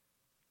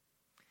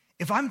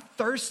 If I'm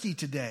thirsty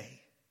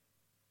today,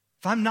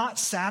 if I'm not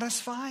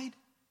satisfied,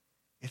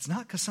 it's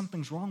not because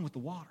something's wrong with the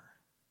water.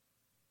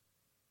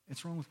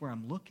 It's wrong with where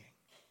I'm looking.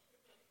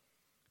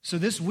 So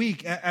this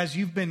week, as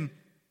you've been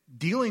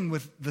dealing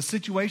with the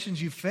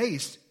situations you've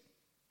faced,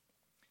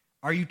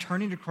 are you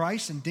turning to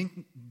Christ and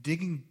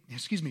drinking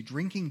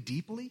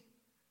deeply?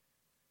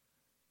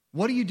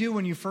 What do you do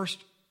when you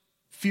first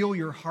feel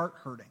your heart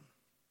hurting?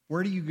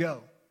 Where do you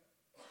go?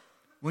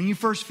 When you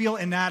first feel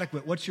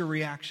inadequate, what's your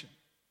reaction?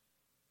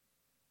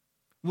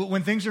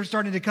 When things are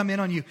starting to come in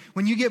on you,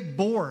 when you get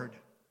bored,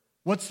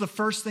 what's the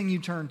first thing you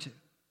turn to?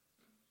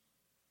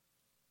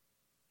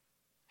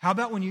 How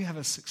about when you have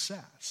a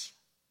success?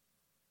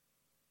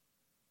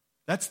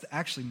 That's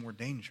actually more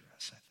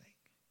dangerous, I think.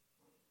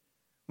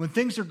 When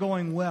things are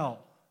going well,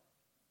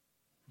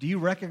 do you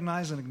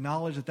recognize and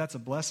acknowledge that that's a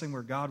blessing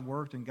where God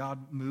worked and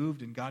God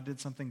moved and God did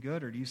something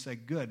good? Or do you say,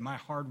 good, my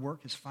hard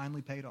work has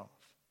finally paid off?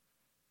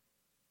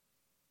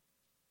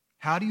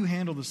 How do you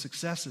handle the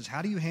successes?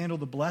 How do you handle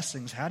the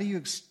blessings? How do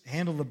you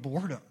handle the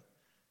boredom?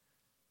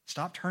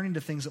 Stop turning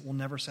to things that will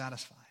never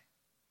satisfy.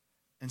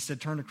 Instead,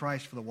 turn to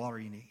Christ for the water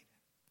you need.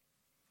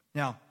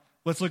 Now,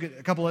 let's look at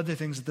a couple other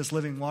things that this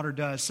living water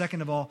does.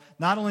 Second of all,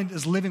 not only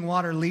does living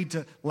water lead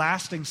to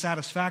lasting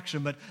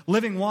satisfaction, but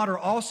living water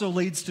also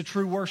leads to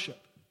true worship.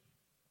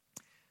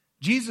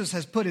 Jesus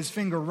has put his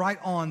finger right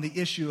on the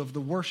issue of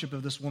the worship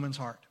of this woman's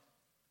heart.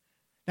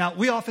 Now,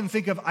 we often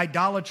think of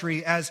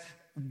idolatry as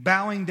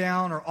bowing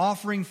down or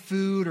offering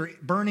food or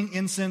burning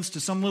incense to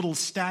some little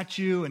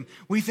statue. And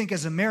we think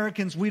as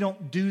Americans, we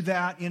don't do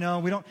that. We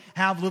don't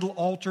have little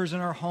altars in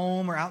our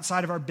home or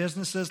outside of our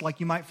businesses like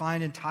you might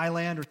find in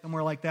Thailand or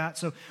somewhere like that.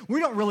 So we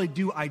don't really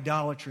do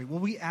idolatry. Well,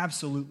 we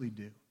absolutely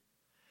do.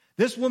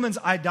 This woman's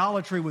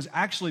idolatry was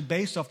actually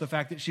based off the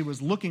fact that she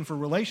was looking for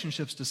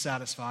relationships to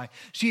satisfy.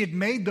 She had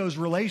made those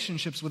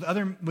relationships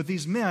with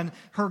these men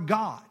her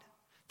God.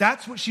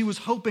 That's what she was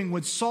hoping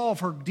would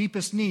solve her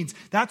deepest needs.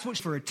 That's what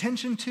she gave her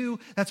attention to.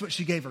 That's what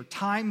she gave her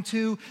time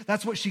to.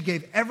 That's what she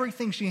gave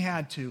everything she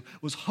had to,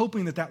 was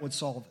hoping that would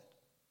solve it.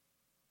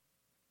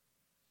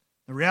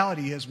 The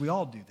reality is we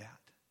all do that.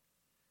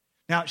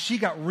 Now, she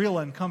got real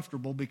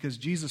uncomfortable because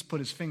Jesus put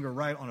his finger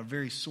right on a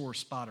very sore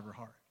spot of her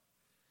heart.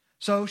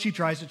 So she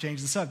tries to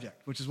change the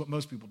subject, which is what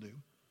most people do.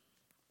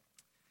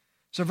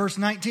 So verse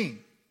 19,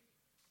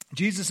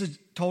 Jesus had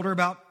told her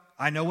about,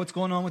 I know what's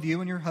going on with you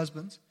and your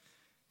husbands.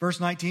 Verse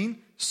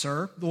 19,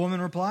 sir, the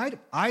woman replied,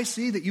 I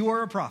see that you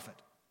are a prophet.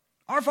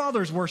 Our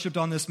fathers worshipped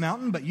on this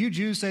mountain, but you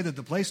Jews say that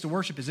the place to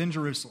worship is in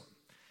Jerusalem.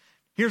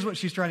 Here's what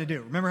she's trying to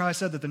do. Remember how I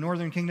said that the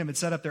northern kingdom had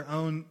set up their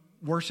own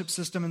worship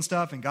system and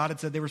stuff, and God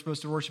had said they were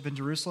supposed to worship in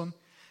Jerusalem?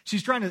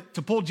 She's trying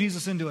to pull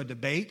Jesus into a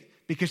debate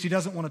because she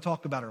doesn't want to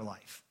talk about her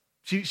life.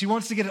 She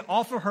wants to get it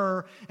off of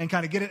her and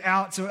kind of get it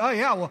out.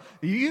 So,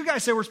 you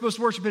guys say we're supposed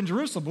to worship in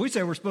Jerusalem, but we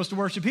say we're supposed to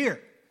worship here.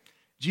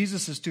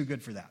 Jesus is too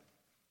good for that.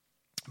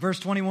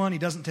 Verse 21, he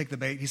doesn't take the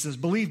bait. He says,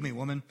 believe me,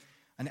 woman,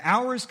 an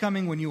hour is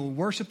coming when you will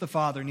worship the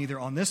Father neither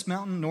on this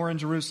mountain nor in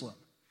Jerusalem.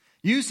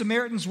 You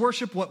Samaritans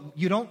worship what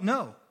you don't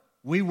know.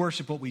 We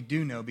worship what we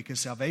do know because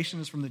salvation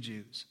is from the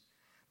Jews.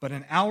 But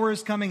an hour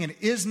is coming and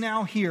is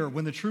now here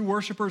when the true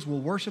worshipers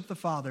will worship the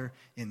Father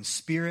in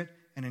spirit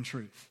and in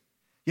truth.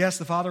 Yes,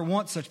 the Father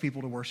wants such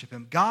people to worship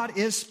him. God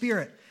is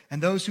spirit,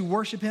 and those who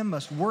worship him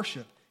must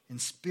worship in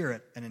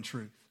spirit and in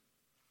truth.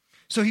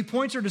 So he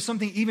points her to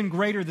something even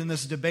greater than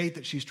this debate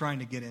that she's trying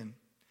to get in.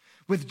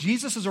 With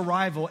Jesus'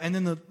 arrival, and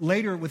then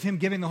later with him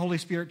giving the Holy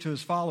Spirit to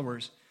his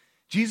followers,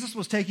 Jesus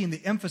was taking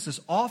the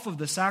emphasis off of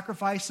the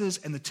sacrifices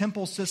and the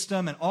temple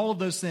system and all of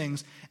those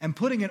things and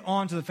putting it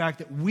on to the fact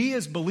that we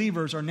as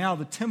believers are now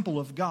the temple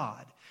of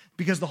God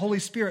because the Holy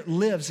Spirit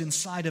lives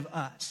inside of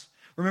us.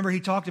 Remember, he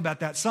talked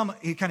about that.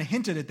 He kind of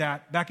hinted at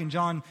that back in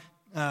John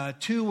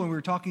 2 when we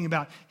were talking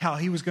about how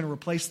he was going to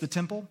replace the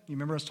temple. You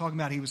remember us talking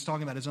about, he was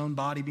talking about his own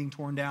body being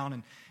torn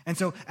down. And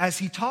so as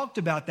he talked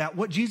about that,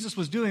 what Jesus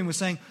was doing was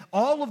saying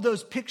all of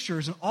those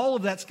pictures and all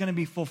of that's going to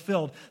be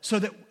fulfilled so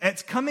that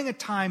it's coming a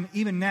time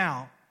even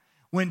now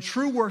when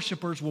true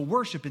worshipers will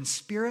worship in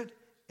spirit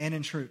and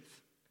in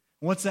truth.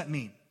 What's that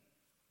mean?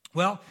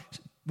 Well,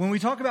 when we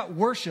talk about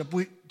worship,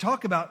 we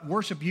talk about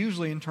worship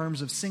usually in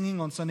terms of singing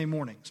on Sunday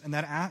mornings. And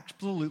that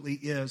absolutely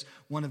is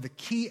one of the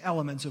key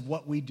elements of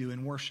what we do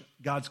in worship.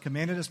 God's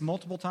commanded us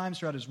multiple times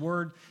throughout His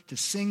Word to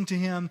sing to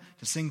Him,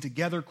 to sing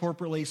together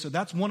corporately. So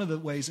that's one of the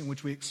ways in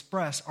which we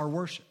express our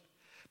worship.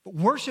 But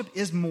worship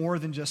is more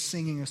than just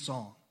singing a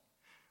song.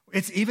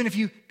 It's even if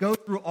you go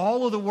through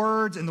all of the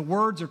words and the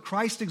words are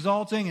Christ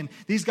exalting and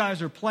these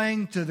guys are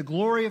playing to the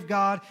glory of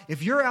God,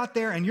 if you're out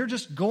there and you're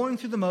just going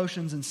through the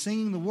motions and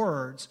singing the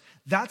words,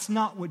 that's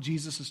not what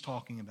Jesus is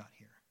talking about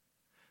here.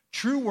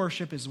 True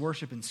worship is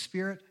worship in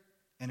spirit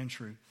and in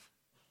truth.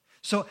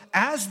 So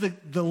as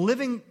the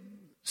living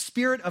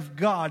Spirit of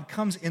God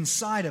comes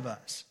inside of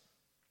us,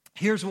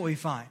 here's what we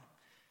find.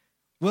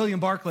 William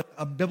Barclay,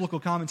 a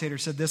biblical commentator,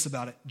 said this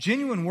about it.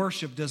 Genuine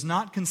worship does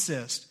not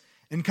consist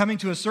in coming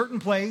to a certain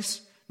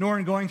place, nor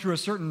in going through a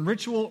certain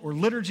ritual or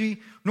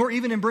liturgy, nor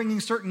even in bringing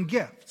certain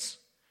gifts.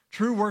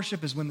 True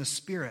worship is when the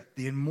Spirit,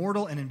 the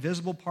immortal and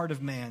invisible part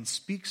of man,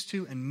 speaks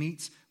to and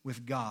meets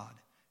with God,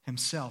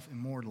 Himself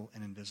immortal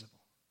and invisible.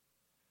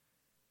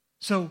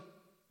 So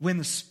when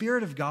the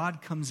Spirit of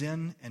God comes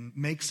in and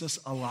makes us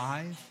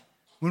alive,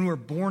 when we're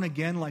born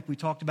again, like we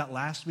talked about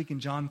last week in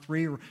John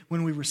 3, or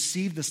when we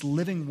receive this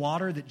living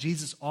water that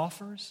Jesus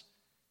offers,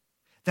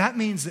 that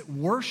means that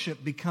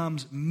worship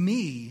becomes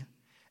me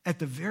at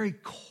the very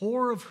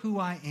core of who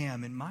I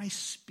am, in my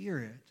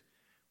spirit,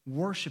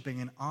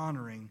 worshiping and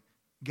honoring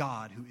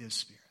God who is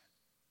Spirit.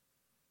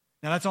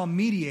 Now that's all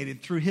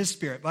mediated through His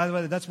Spirit. By the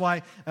way, that's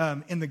why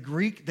in the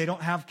Greek they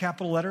don't have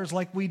capital letters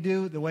like we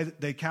do. The way that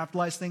they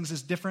capitalize things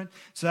is different.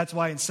 So that's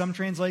why in some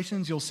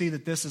translations you'll see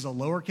that this is a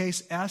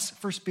lowercase s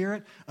for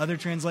Spirit. Other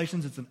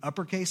translations it's an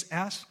uppercase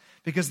S.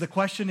 Because the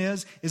question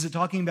is it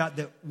talking about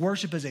that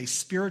worship is a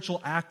spiritual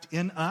act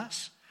in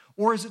us?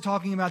 Or is it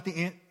talking about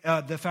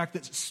the fact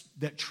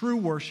that true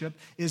worship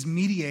is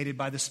mediated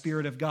by the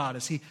Spirit of God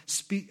as He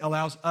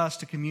allows us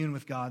to commune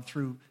with God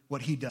through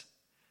what He does?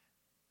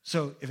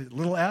 So if it's a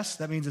little s,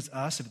 that means it's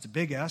us. If it's a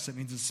big S, that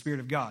means it's the Spirit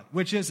of God.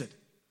 Which is it?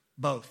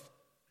 Both.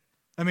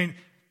 I mean,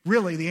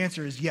 really the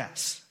answer is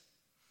yes.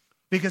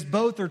 Because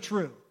both are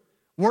true.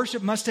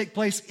 Worship must take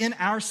place in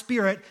our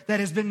spirit that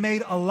has been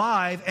made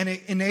alive and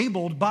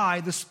enabled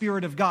by the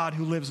Spirit of God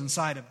who lives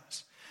inside of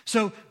us.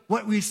 So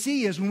what we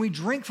see is when we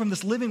drink from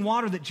this living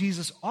water that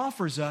Jesus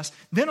offers us,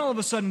 then all of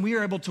a sudden we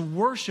are able to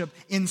worship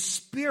in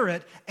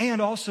spirit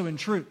and also in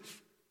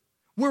truth.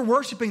 We're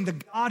worshiping the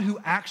God who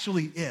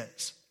actually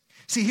is.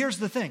 See, here's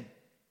the thing.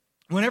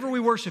 Whenever we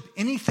worship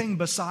anything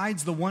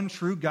besides the one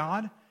true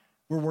God,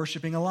 we're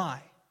worshiping a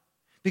lie.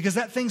 Because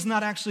that thing's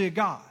not actually a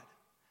God.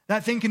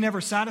 That thing can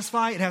never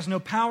satisfy. It has no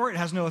power. It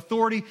has no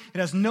authority. It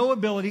has no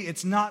ability.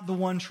 It's not the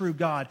one true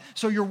God.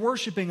 So you're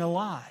worshiping a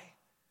lie.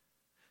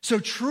 So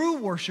true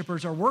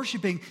worshipers are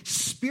worshiping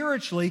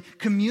spiritually,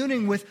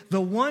 communing with the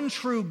one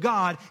true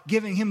God,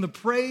 giving Him the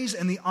praise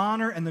and the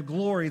honor and the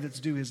glory that's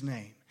due His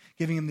name,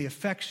 giving Him the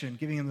affection,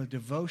 giving Him the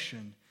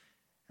devotion,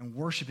 and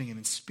worshiping Him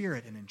in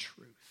spirit and in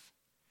truth.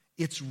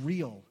 It's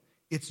real.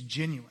 It's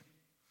genuine.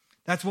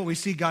 That's what we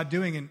see God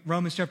doing in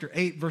Romans chapter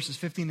 8, verses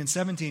 15 and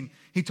 17.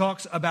 He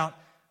talks about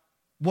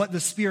what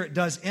the Spirit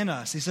does in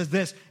us. He says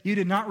this, you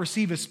did not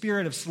receive a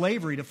spirit of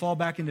slavery to fall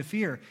back into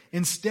fear.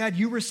 Instead,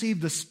 you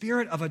received the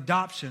Spirit of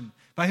adoption,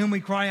 by whom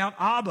we cry out,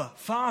 Abba,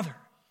 Father.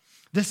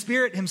 The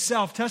Spirit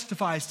Himself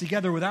testifies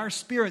together with our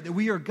spirit that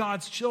we are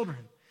God's children.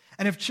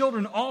 And if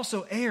children,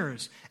 also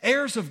heirs,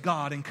 heirs of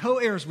God and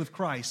co-heirs with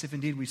Christ, if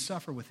indeed we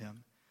suffer with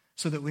Him,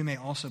 so that we may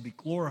also be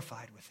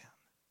glorified with Him.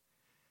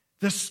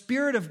 The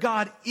Spirit of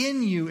God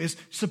in you is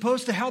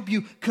supposed to help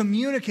you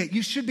communicate.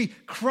 You should be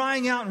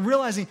crying out and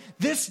realizing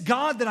this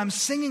God that I'm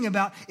singing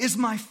about is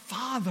my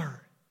Father.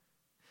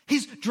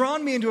 He's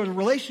drawn me into a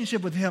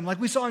relationship with Him. Like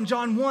we saw in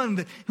John 1,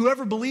 that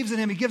whoever believes in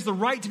Him, He gives the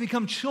right to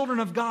become children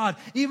of God,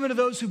 even to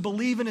those who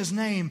believe in His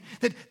name.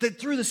 That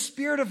through the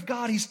Spirit of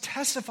God, He's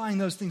testifying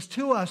those things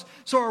to us.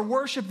 So our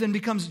worship then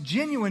becomes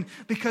genuine,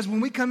 because when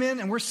we come in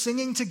and we're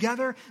singing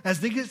together, as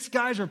these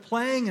guys are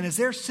playing and as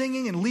they're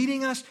singing and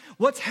leading us,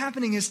 what's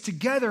happening is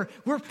together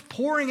we're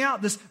pouring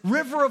out this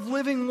river of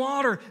living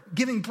water,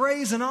 giving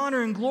praise and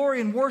honor and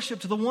glory and worship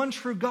to the one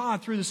true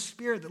God through the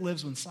Spirit that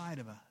lives inside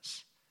of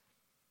us.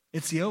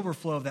 It's the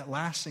overflow of that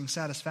lasting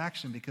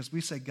satisfaction, because we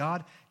say,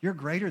 God, you're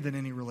greater than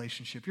any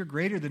relationship. You're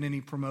greater than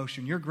any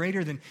promotion. You're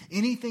greater than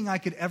anything I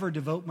could ever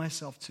devote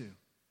myself to.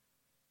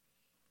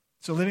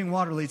 So living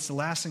water leads to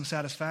lasting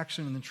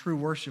satisfaction and the true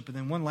worship. And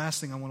then one last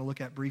thing I want to look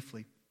at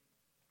briefly.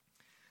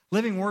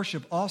 Living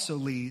water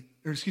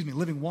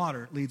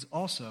leads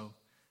also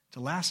to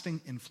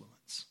lasting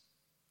influence,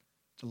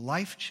 to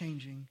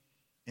life-changing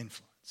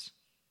influence.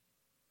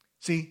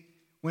 See,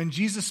 when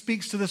Jesus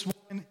speaks to this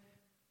woman,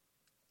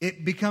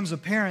 it becomes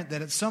apparent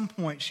that at some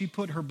point she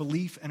put her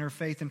belief and her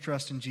faith and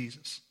trust in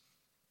Jesus.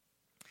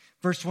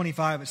 Verse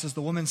 25, it says,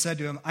 the woman said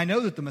to Him, I know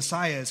that the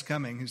Messiah is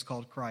coming, who's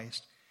called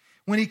Christ.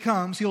 When He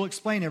comes, He'll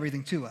explain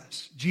everything to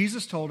us.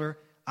 Jesus told her,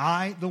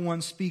 I, the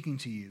one speaking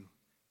to you,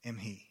 am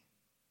He.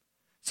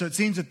 So it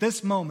seems at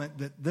this moment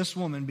that this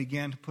woman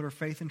began to put her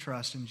faith and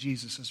trust in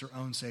Jesus as her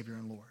own Savior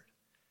and Lord.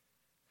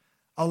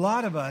 A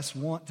lot of us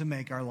want to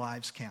make our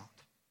lives count.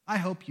 I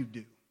hope you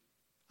do.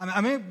 I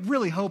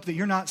really hope that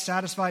you're not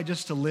satisfied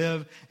just to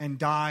live and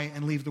die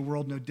and leave the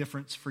world no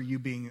difference for you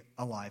being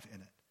alive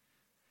in it.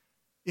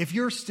 If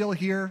you're still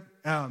here,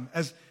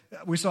 as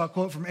we saw a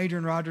quote from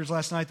Adrian Rogers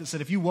last night that said,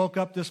 if you woke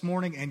up this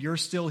morning and you're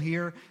still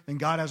here, then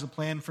God has a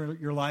plan for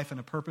your life and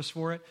a purpose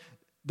for it.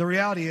 The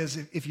reality is,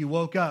 if you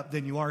woke up,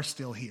 then you are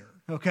still here,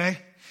 okay?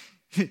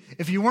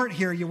 If you weren't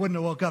here, you wouldn't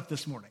have woke up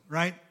this morning,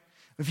 right?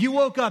 If you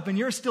woke up and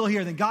you're still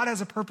here, then God has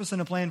a purpose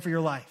and a plan for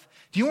your life.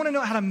 Do you want to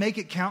know how to make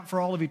it count for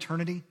all of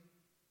eternity?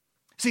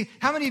 See,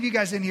 how many of you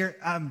guys in here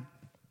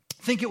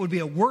think it would be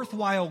a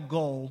worthwhile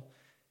goal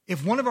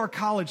if one of our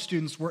college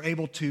students were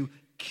able to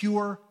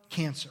cure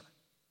cancer?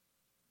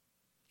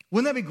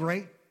 Wouldn't that be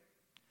great?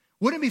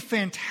 Wouldn't it be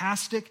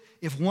fantastic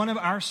if one of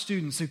our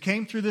students who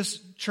came through this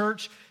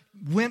church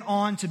went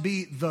on to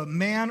be the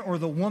man or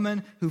the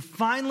woman who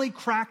finally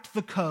cracked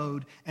the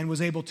code and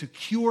was able to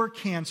cure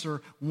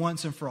cancer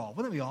once and for all?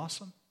 Wouldn't that be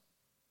awesome?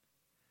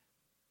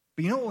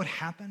 But you know what would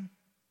happen?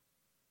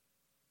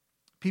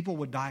 People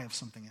would die of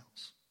something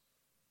else.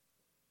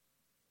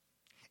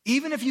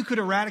 Even if you could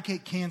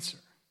eradicate cancer,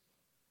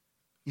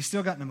 you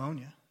still got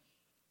pneumonia.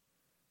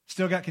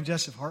 Still got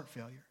congestive heart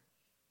failure.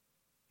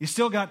 You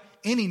still got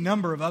any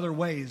number of other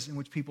ways in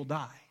which people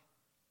die.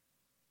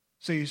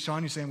 So,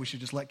 Sean, you're saying we should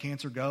just let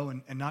cancer go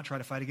and not try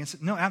to fight against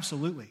it? No,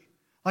 absolutely.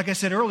 Like I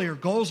said earlier,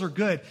 goals are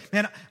good.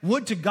 Man,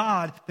 would to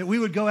God that we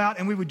would go out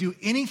and we would do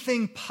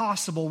anything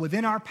possible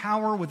within our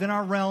power, within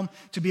our realm,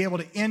 to be able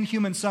to end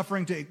human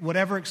suffering to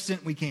whatever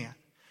extent we can.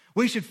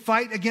 We should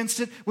fight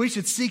against it. We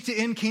should seek to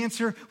end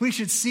cancer. We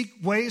should seek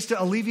ways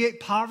to alleviate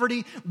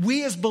poverty.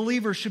 We as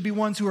believers should be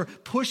ones who are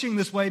pushing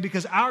this way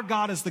because our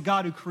God is the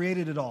God who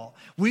created it all.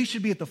 We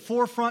should be at the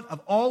forefront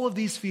of all of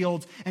these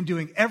fields and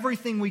doing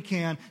everything we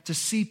can to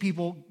see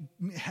people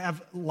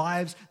have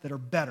lives that are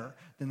better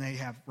than they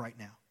have right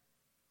now.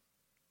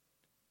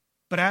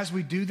 But as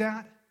we do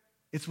that,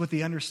 it's with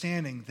the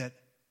understanding that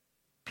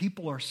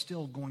people are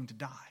still going to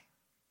die.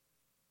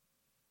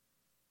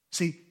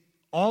 See,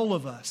 all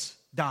of us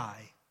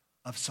die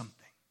of something.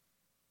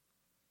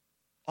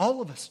 All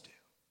of us do.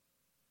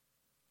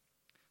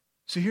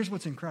 So here's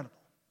what's incredible.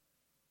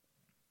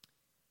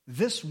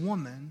 This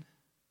woman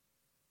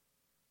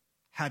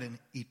had an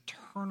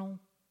eternal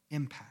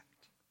impact.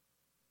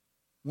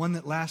 One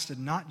that lasted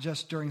not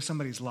just during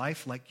somebody's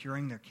life, like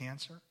curing their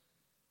cancer,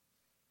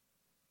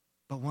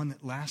 but one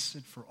that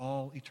lasted for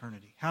all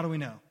eternity. How do we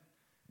know?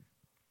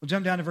 We'll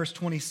jump down to verse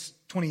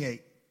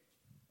 28.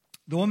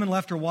 The woman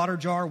left her water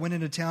jar, went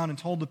into town, and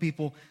told the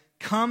people,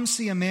 "Come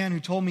see a man who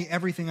told me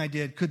everything I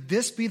did. Could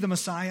this be the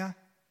Messiah?"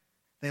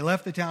 They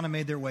left the town and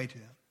made their way to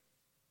him.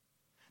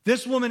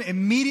 This woman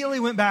immediately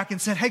went back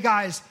and said, "Hey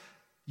guys,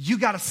 you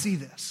got to see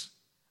this.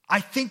 I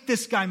think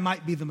this guy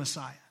might be the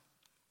Messiah."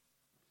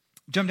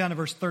 Jump down to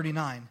verse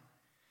 39.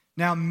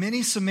 Now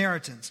many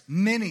Samaritans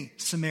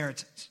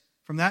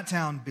from that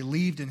town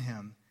believed in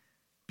him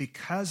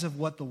because of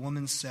what the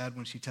woman said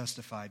when she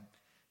testified,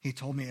 "He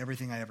told me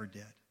everything I ever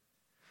did."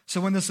 So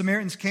when the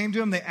Samaritans came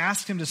to him, they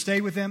asked him to stay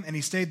with them, and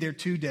he stayed there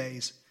 2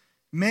 days.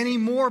 Many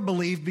more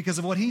believed because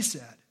of what he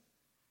said.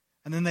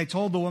 And then they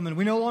told the woman,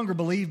 "We no longer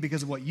believe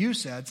because of what you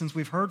said, since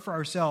we've heard for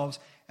ourselves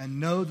and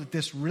know that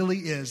this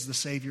really is the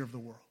Savior of the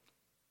world."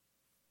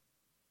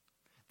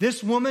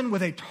 This woman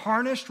with a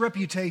tarnished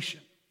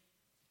reputation,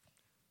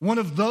 one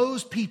of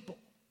those people,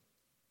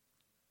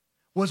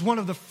 was one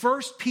of the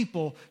first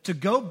people to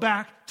go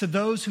back to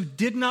those who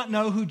did not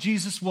know who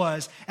Jesus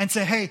was and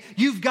say, "Hey,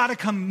 you've got to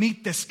come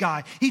meet this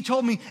guy. He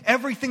told me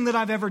everything that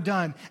I've ever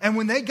done." And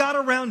when they got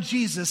around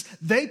Jesus,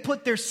 they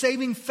put their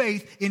saving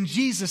faith in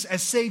Jesus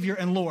as Savior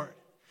and Lord.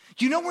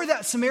 Do you know where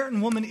that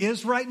Samaritan woman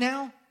is right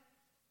now?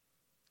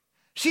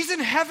 She's in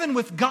heaven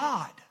with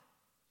God.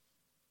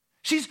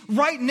 She's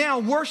right now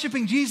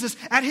worshiping Jesus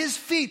at his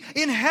feet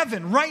in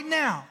heaven right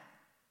now.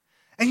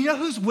 And you know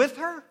who's with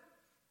her?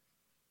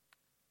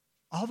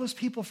 All those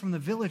people from the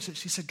village that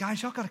she said,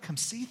 "Guys, y'all got to come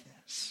see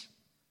this."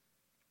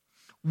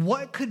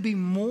 What could be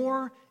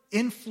more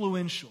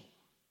influential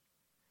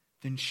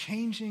than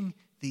changing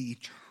the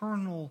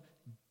eternal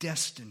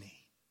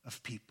destiny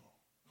of people?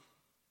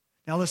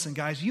 Now listen,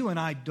 guys, you and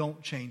I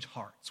don't change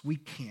hearts. We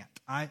can't.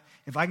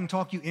 If I can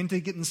talk you into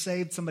getting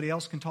saved, somebody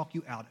else can talk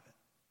you out of it.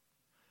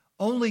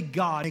 Only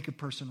God can make a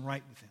person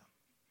right with him.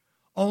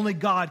 Only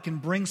God can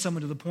bring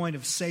someone to the point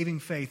of saving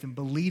faith and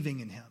believing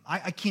in him.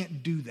 I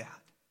can't do that.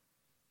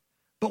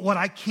 But what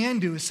I can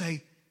do is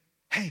say,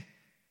 "Hey,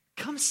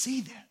 come see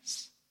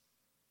this.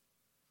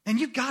 And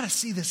you've got to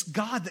see this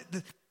God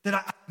that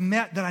I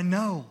met, that I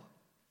know.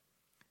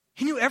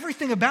 He knew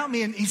everything about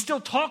me, and he still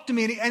talked to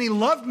me, and he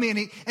loved me,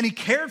 and he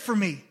cared for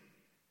me."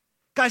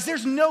 Guys,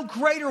 there's no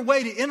greater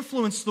way to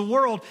influence the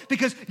world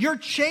because you're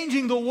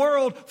changing the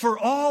world for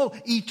all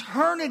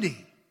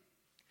eternity.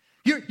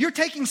 You're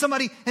taking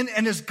somebody, and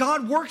as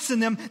God works in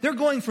them, they're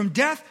going from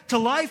death to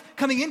life,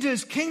 coming into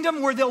his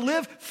kingdom where they'll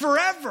live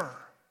forever.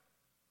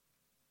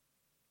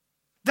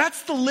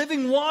 That's the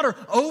living water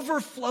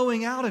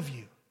overflowing out of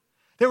you.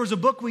 There was a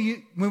book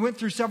we went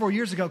through several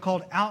years ago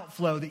called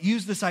Outflow that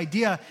used this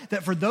idea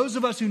that for those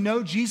of us who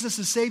know Jesus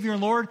as Savior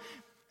and Lord,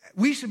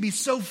 we should be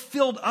so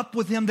filled up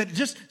with Him that it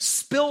just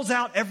spills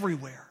out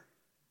everywhere.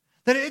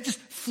 That it just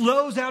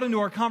flows out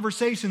into our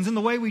conversations, in the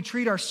way we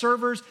treat our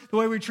servers, the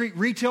way we treat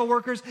retail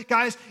workers.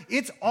 Guys,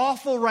 it's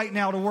awful right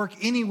now to work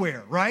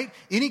anywhere, right?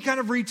 Any kind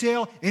of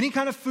retail, any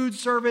kind of food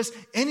service,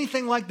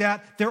 anything like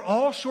that. They're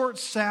all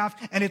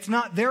short-staffed, and it's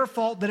not their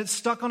fault that it's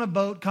stuck on a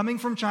boat coming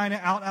from China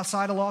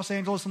outside of Los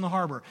Angeles in the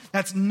harbor.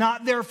 That's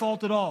not their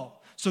fault at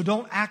all. So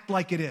don't act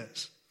like it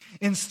is.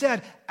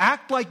 Instead,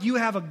 act like you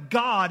have a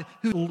God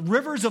who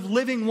rivers of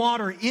living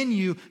water in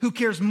you, who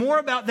cares more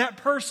about that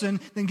person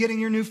than getting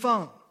your new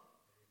phone.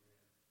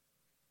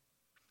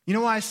 You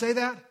know why I say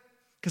that?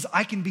 Because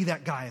I can be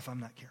that guy if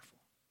I'm not careful.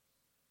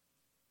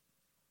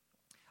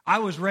 I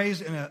was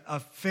raised in a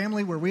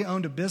family where we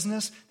owned a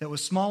business that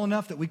was small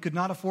enough that we could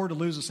not afford to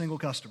lose a single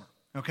customer,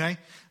 okay?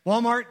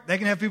 Walmart, they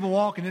can have people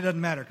walk and it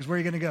doesn't matter, because where are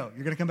you going to go?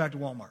 You're going to come back to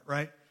Walmart,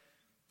 right?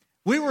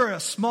 We were a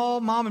small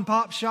mom and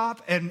pop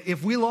shop, and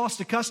if we lost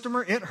a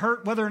customer, it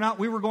hurt whether or not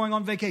we were going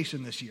on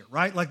vacation this year,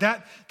 right? Like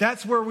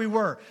that's where we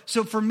were.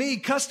 So for me,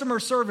 customer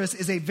service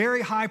is a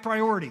very high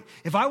priority.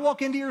 If I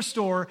walk into your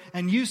store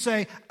and you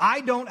say,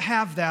 I don't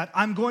have that,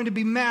 I'm going to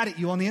be mad at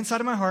you on the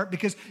inside of my heart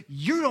because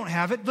you don't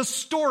have it, the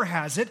store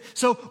has it,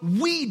 so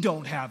we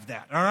don't have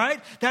that, all right?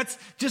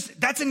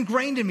 That's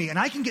ingrained in me, and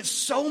I can get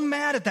so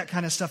mad at that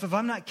kind of stuff if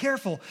I'm not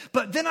careful.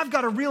 But then I've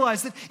got to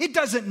realize that it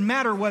doesn't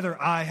matter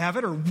whether I have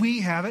it or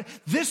we have it.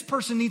 This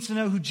person needs to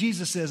know who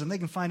Jesus is, and they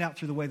can find out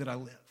through the way that I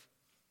live.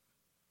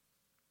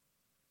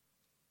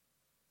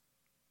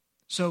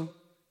 So,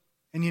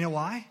 and you know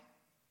why?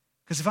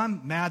 Because if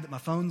I'm mad that my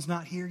phone's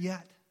not here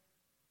yet,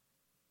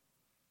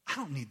 I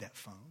don't need that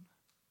phone.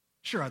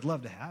 Sure, I'd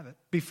love to have it.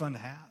 Be fun to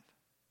have.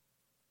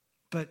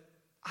 But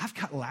I've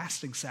got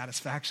lasting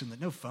satisfaction that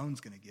no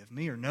phone's going to give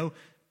me or no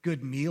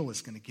good meal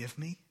is going to give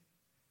me.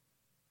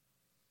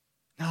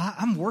 Now,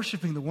 I'm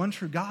worshiping the one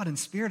true God in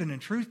spirit and in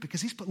truth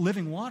because He's put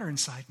living water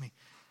inside me.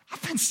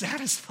 I've been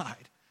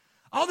satisfied.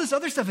 All this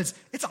other stuff,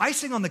 it's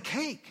icing on the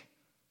cake.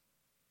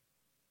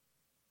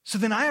 So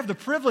then I have the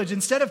privilege,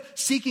 instead of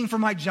seeking for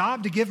my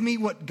job to give me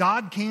what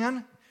God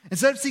can,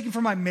 instead of seeking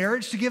for my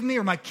marriage to give me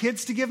or my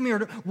kids to give me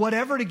or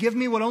whatever to give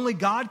me what only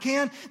God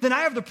can, then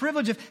I have the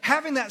privilege of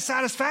having that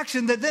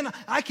satisfaction that then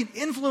I can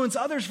influence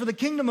others for the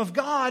kingdom of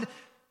God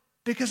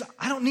because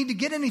I don't need to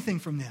get anything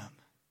from them.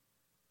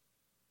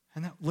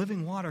 And that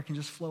living water can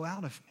just flow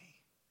out of me,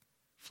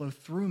 flow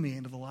through me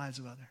into the lives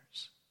of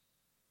others.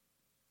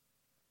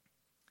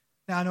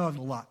 Now, I know I've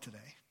a lot today.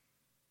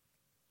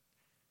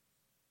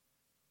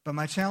 But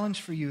my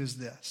challenge for you is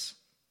this.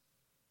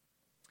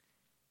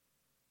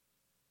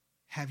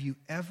 Have you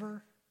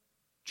ever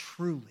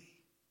truly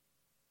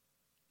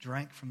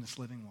drank from this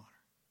living water?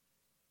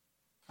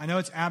 I know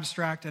it's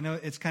abstract. I know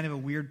it's kind of a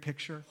weird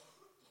picture.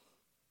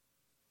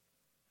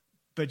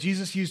 But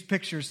Jesus used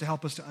pictures to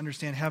help us to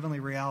understand heavenly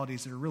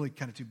realities that are really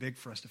kind of too big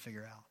for us to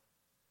figure out.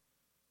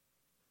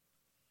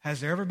 Has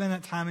there ever been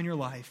that time in your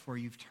life where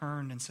you've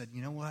turned and said,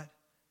 you know what?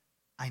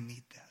 I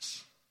need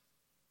this.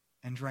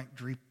 And drank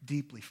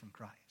deeply from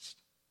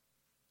Christ.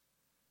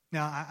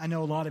 Now, I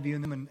know a lot of you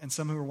and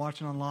some who are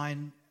watching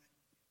online,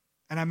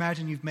 and I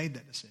imagine you've made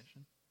that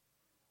decision.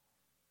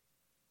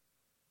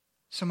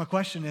 So my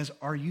question is,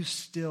 are you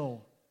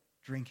still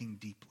drinking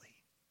deeply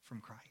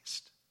from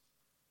Christ?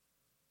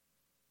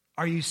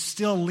 Are you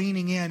still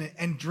leaning in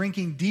and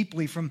drinking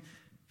deeply from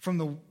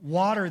the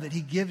water that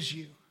He gives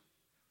you?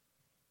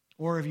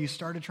 Or have you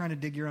started trying to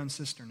dig your own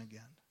cistern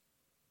again?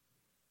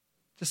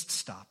 Just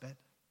stop it.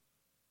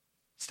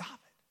 Stop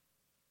it.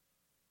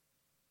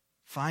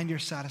 Find your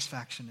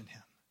satisfaction in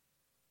Him.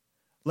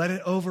 Let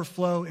it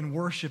overflow in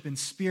worship, in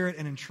spirit,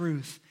 and in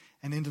truth,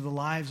 and into the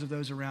lives of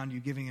those around you,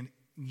 giving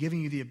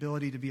you the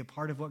ability to be a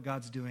part of what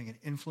God's doing and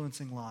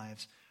influencing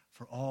lives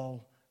for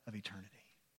all of eternity.